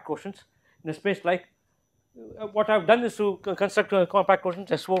compact quotients in a space like. What I have done is to construct a compact quotient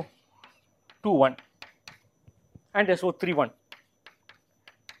SO21 and SO31,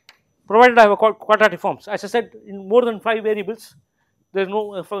 provided I have a quadratic forms. As I said, in more than 5 variables, there is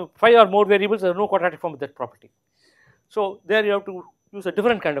no 5 or more variables, there is no quadratic form with that property. So there you have to use a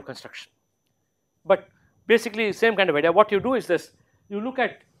different kind of construction, but basically same kind of idea. What you do is this: you look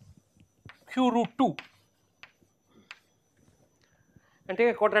at Q root 2 and take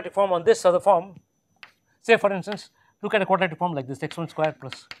a quadratic form on this other form. Say for instance, look at a quadratic form like this: x1 square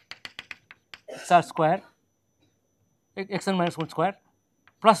plus xr square, xn minus 1 square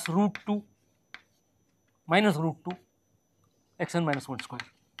plus root 2 minus root 2 xn minus 1 square,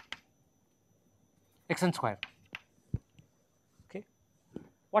 xn square. Okay.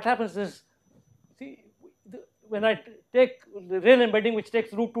 What happens is, see, when I take the real embedding which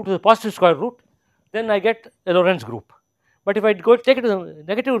takes root 2 to the positive square root, then I get a Lorentz group. But if I go take it to the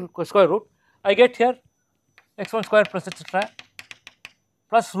negative square root, I get here x1 square plus etc.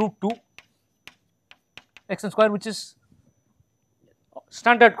 plus root 2 xn square, which is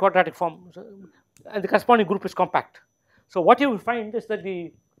standard quadratic form, and the corresponding group is compact. So what you will find is that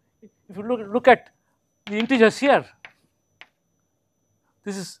if you look at the integers here,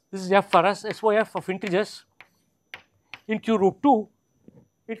 this is f for us, SYF of integers in Q root 2,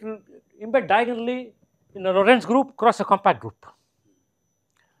 it will embed diagonally in a Lorentz group cross a compact group,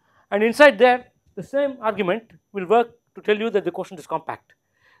 and inside there the same argument will work to tell you that the quotient is compact.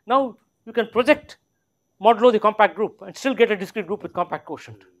 Now you can project modulo the compact group and still get a discrete group with compact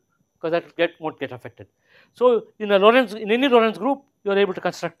quotient, because that won't get affected. So in any Lorentz group, you are able to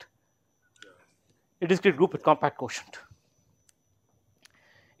construct a discrete group with compact quotient.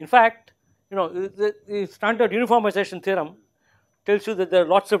 In fact, the standard uniformization theorem tells you that there are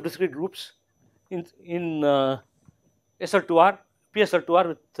lots of discrete groups in SL2R, PSL2R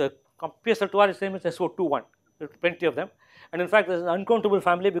with PSL2R is same as SO21. There are plenty of them, and in fact there is an uncountable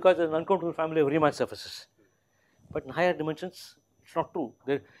family because there is an uncountable family of Riemann surfaces. But in higher dimensions, it's not true.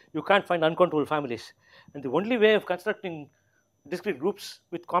 You can't find uncountable families, and the only way of constructing discrete groups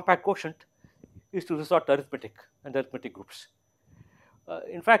with compact quotient is to resort to arithmetic and arithmetic groups.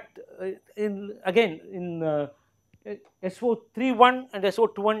 In fact, again in SO31 and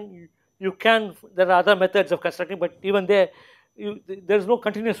SO21, you can. There are other methods of constructing, but even there, there is no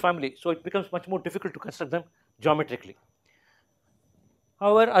continuous family, so it becomes much more difficult to construct them geometrically.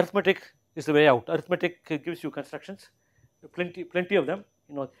 However, arithmetic is the way out. Arithmetic gives you constructions, plenty of them.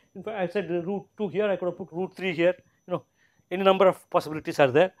 In fact, I said root 2 here. I could have put root 3 here. Any number of possibilities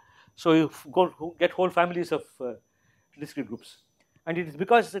are there. So you get whole families of discrete groups, and it is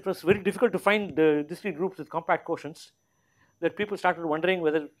because it was very difficult to find discrete groups with compact quotients that people started wondering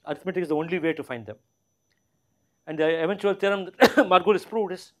whether arithmetic is the only way to find them. And the eventual theorem that Margulis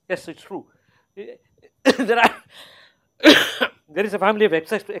proved is yes, it's true. there is a family of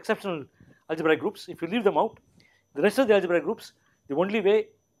exceptional algebraic groups. If you leave them out, the rest of the algebraic groups, the only way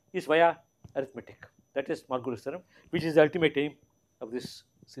is via arithmetic. That is Margulis theorem, which is the ultimate aim of this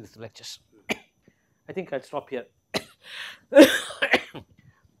series of lectures. I think I'll stop here.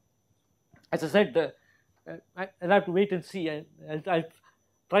 As I said, I'll have to wait and see. I'll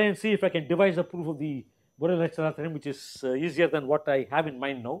try and see if I can devise a proof of the Borel-Leicester theorem, which is easier than what I have in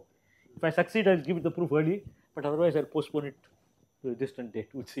mind now. If I succeed, I'll give it the proof early, but otherwise I'll postpone it to a distant date.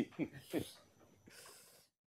 We'll see.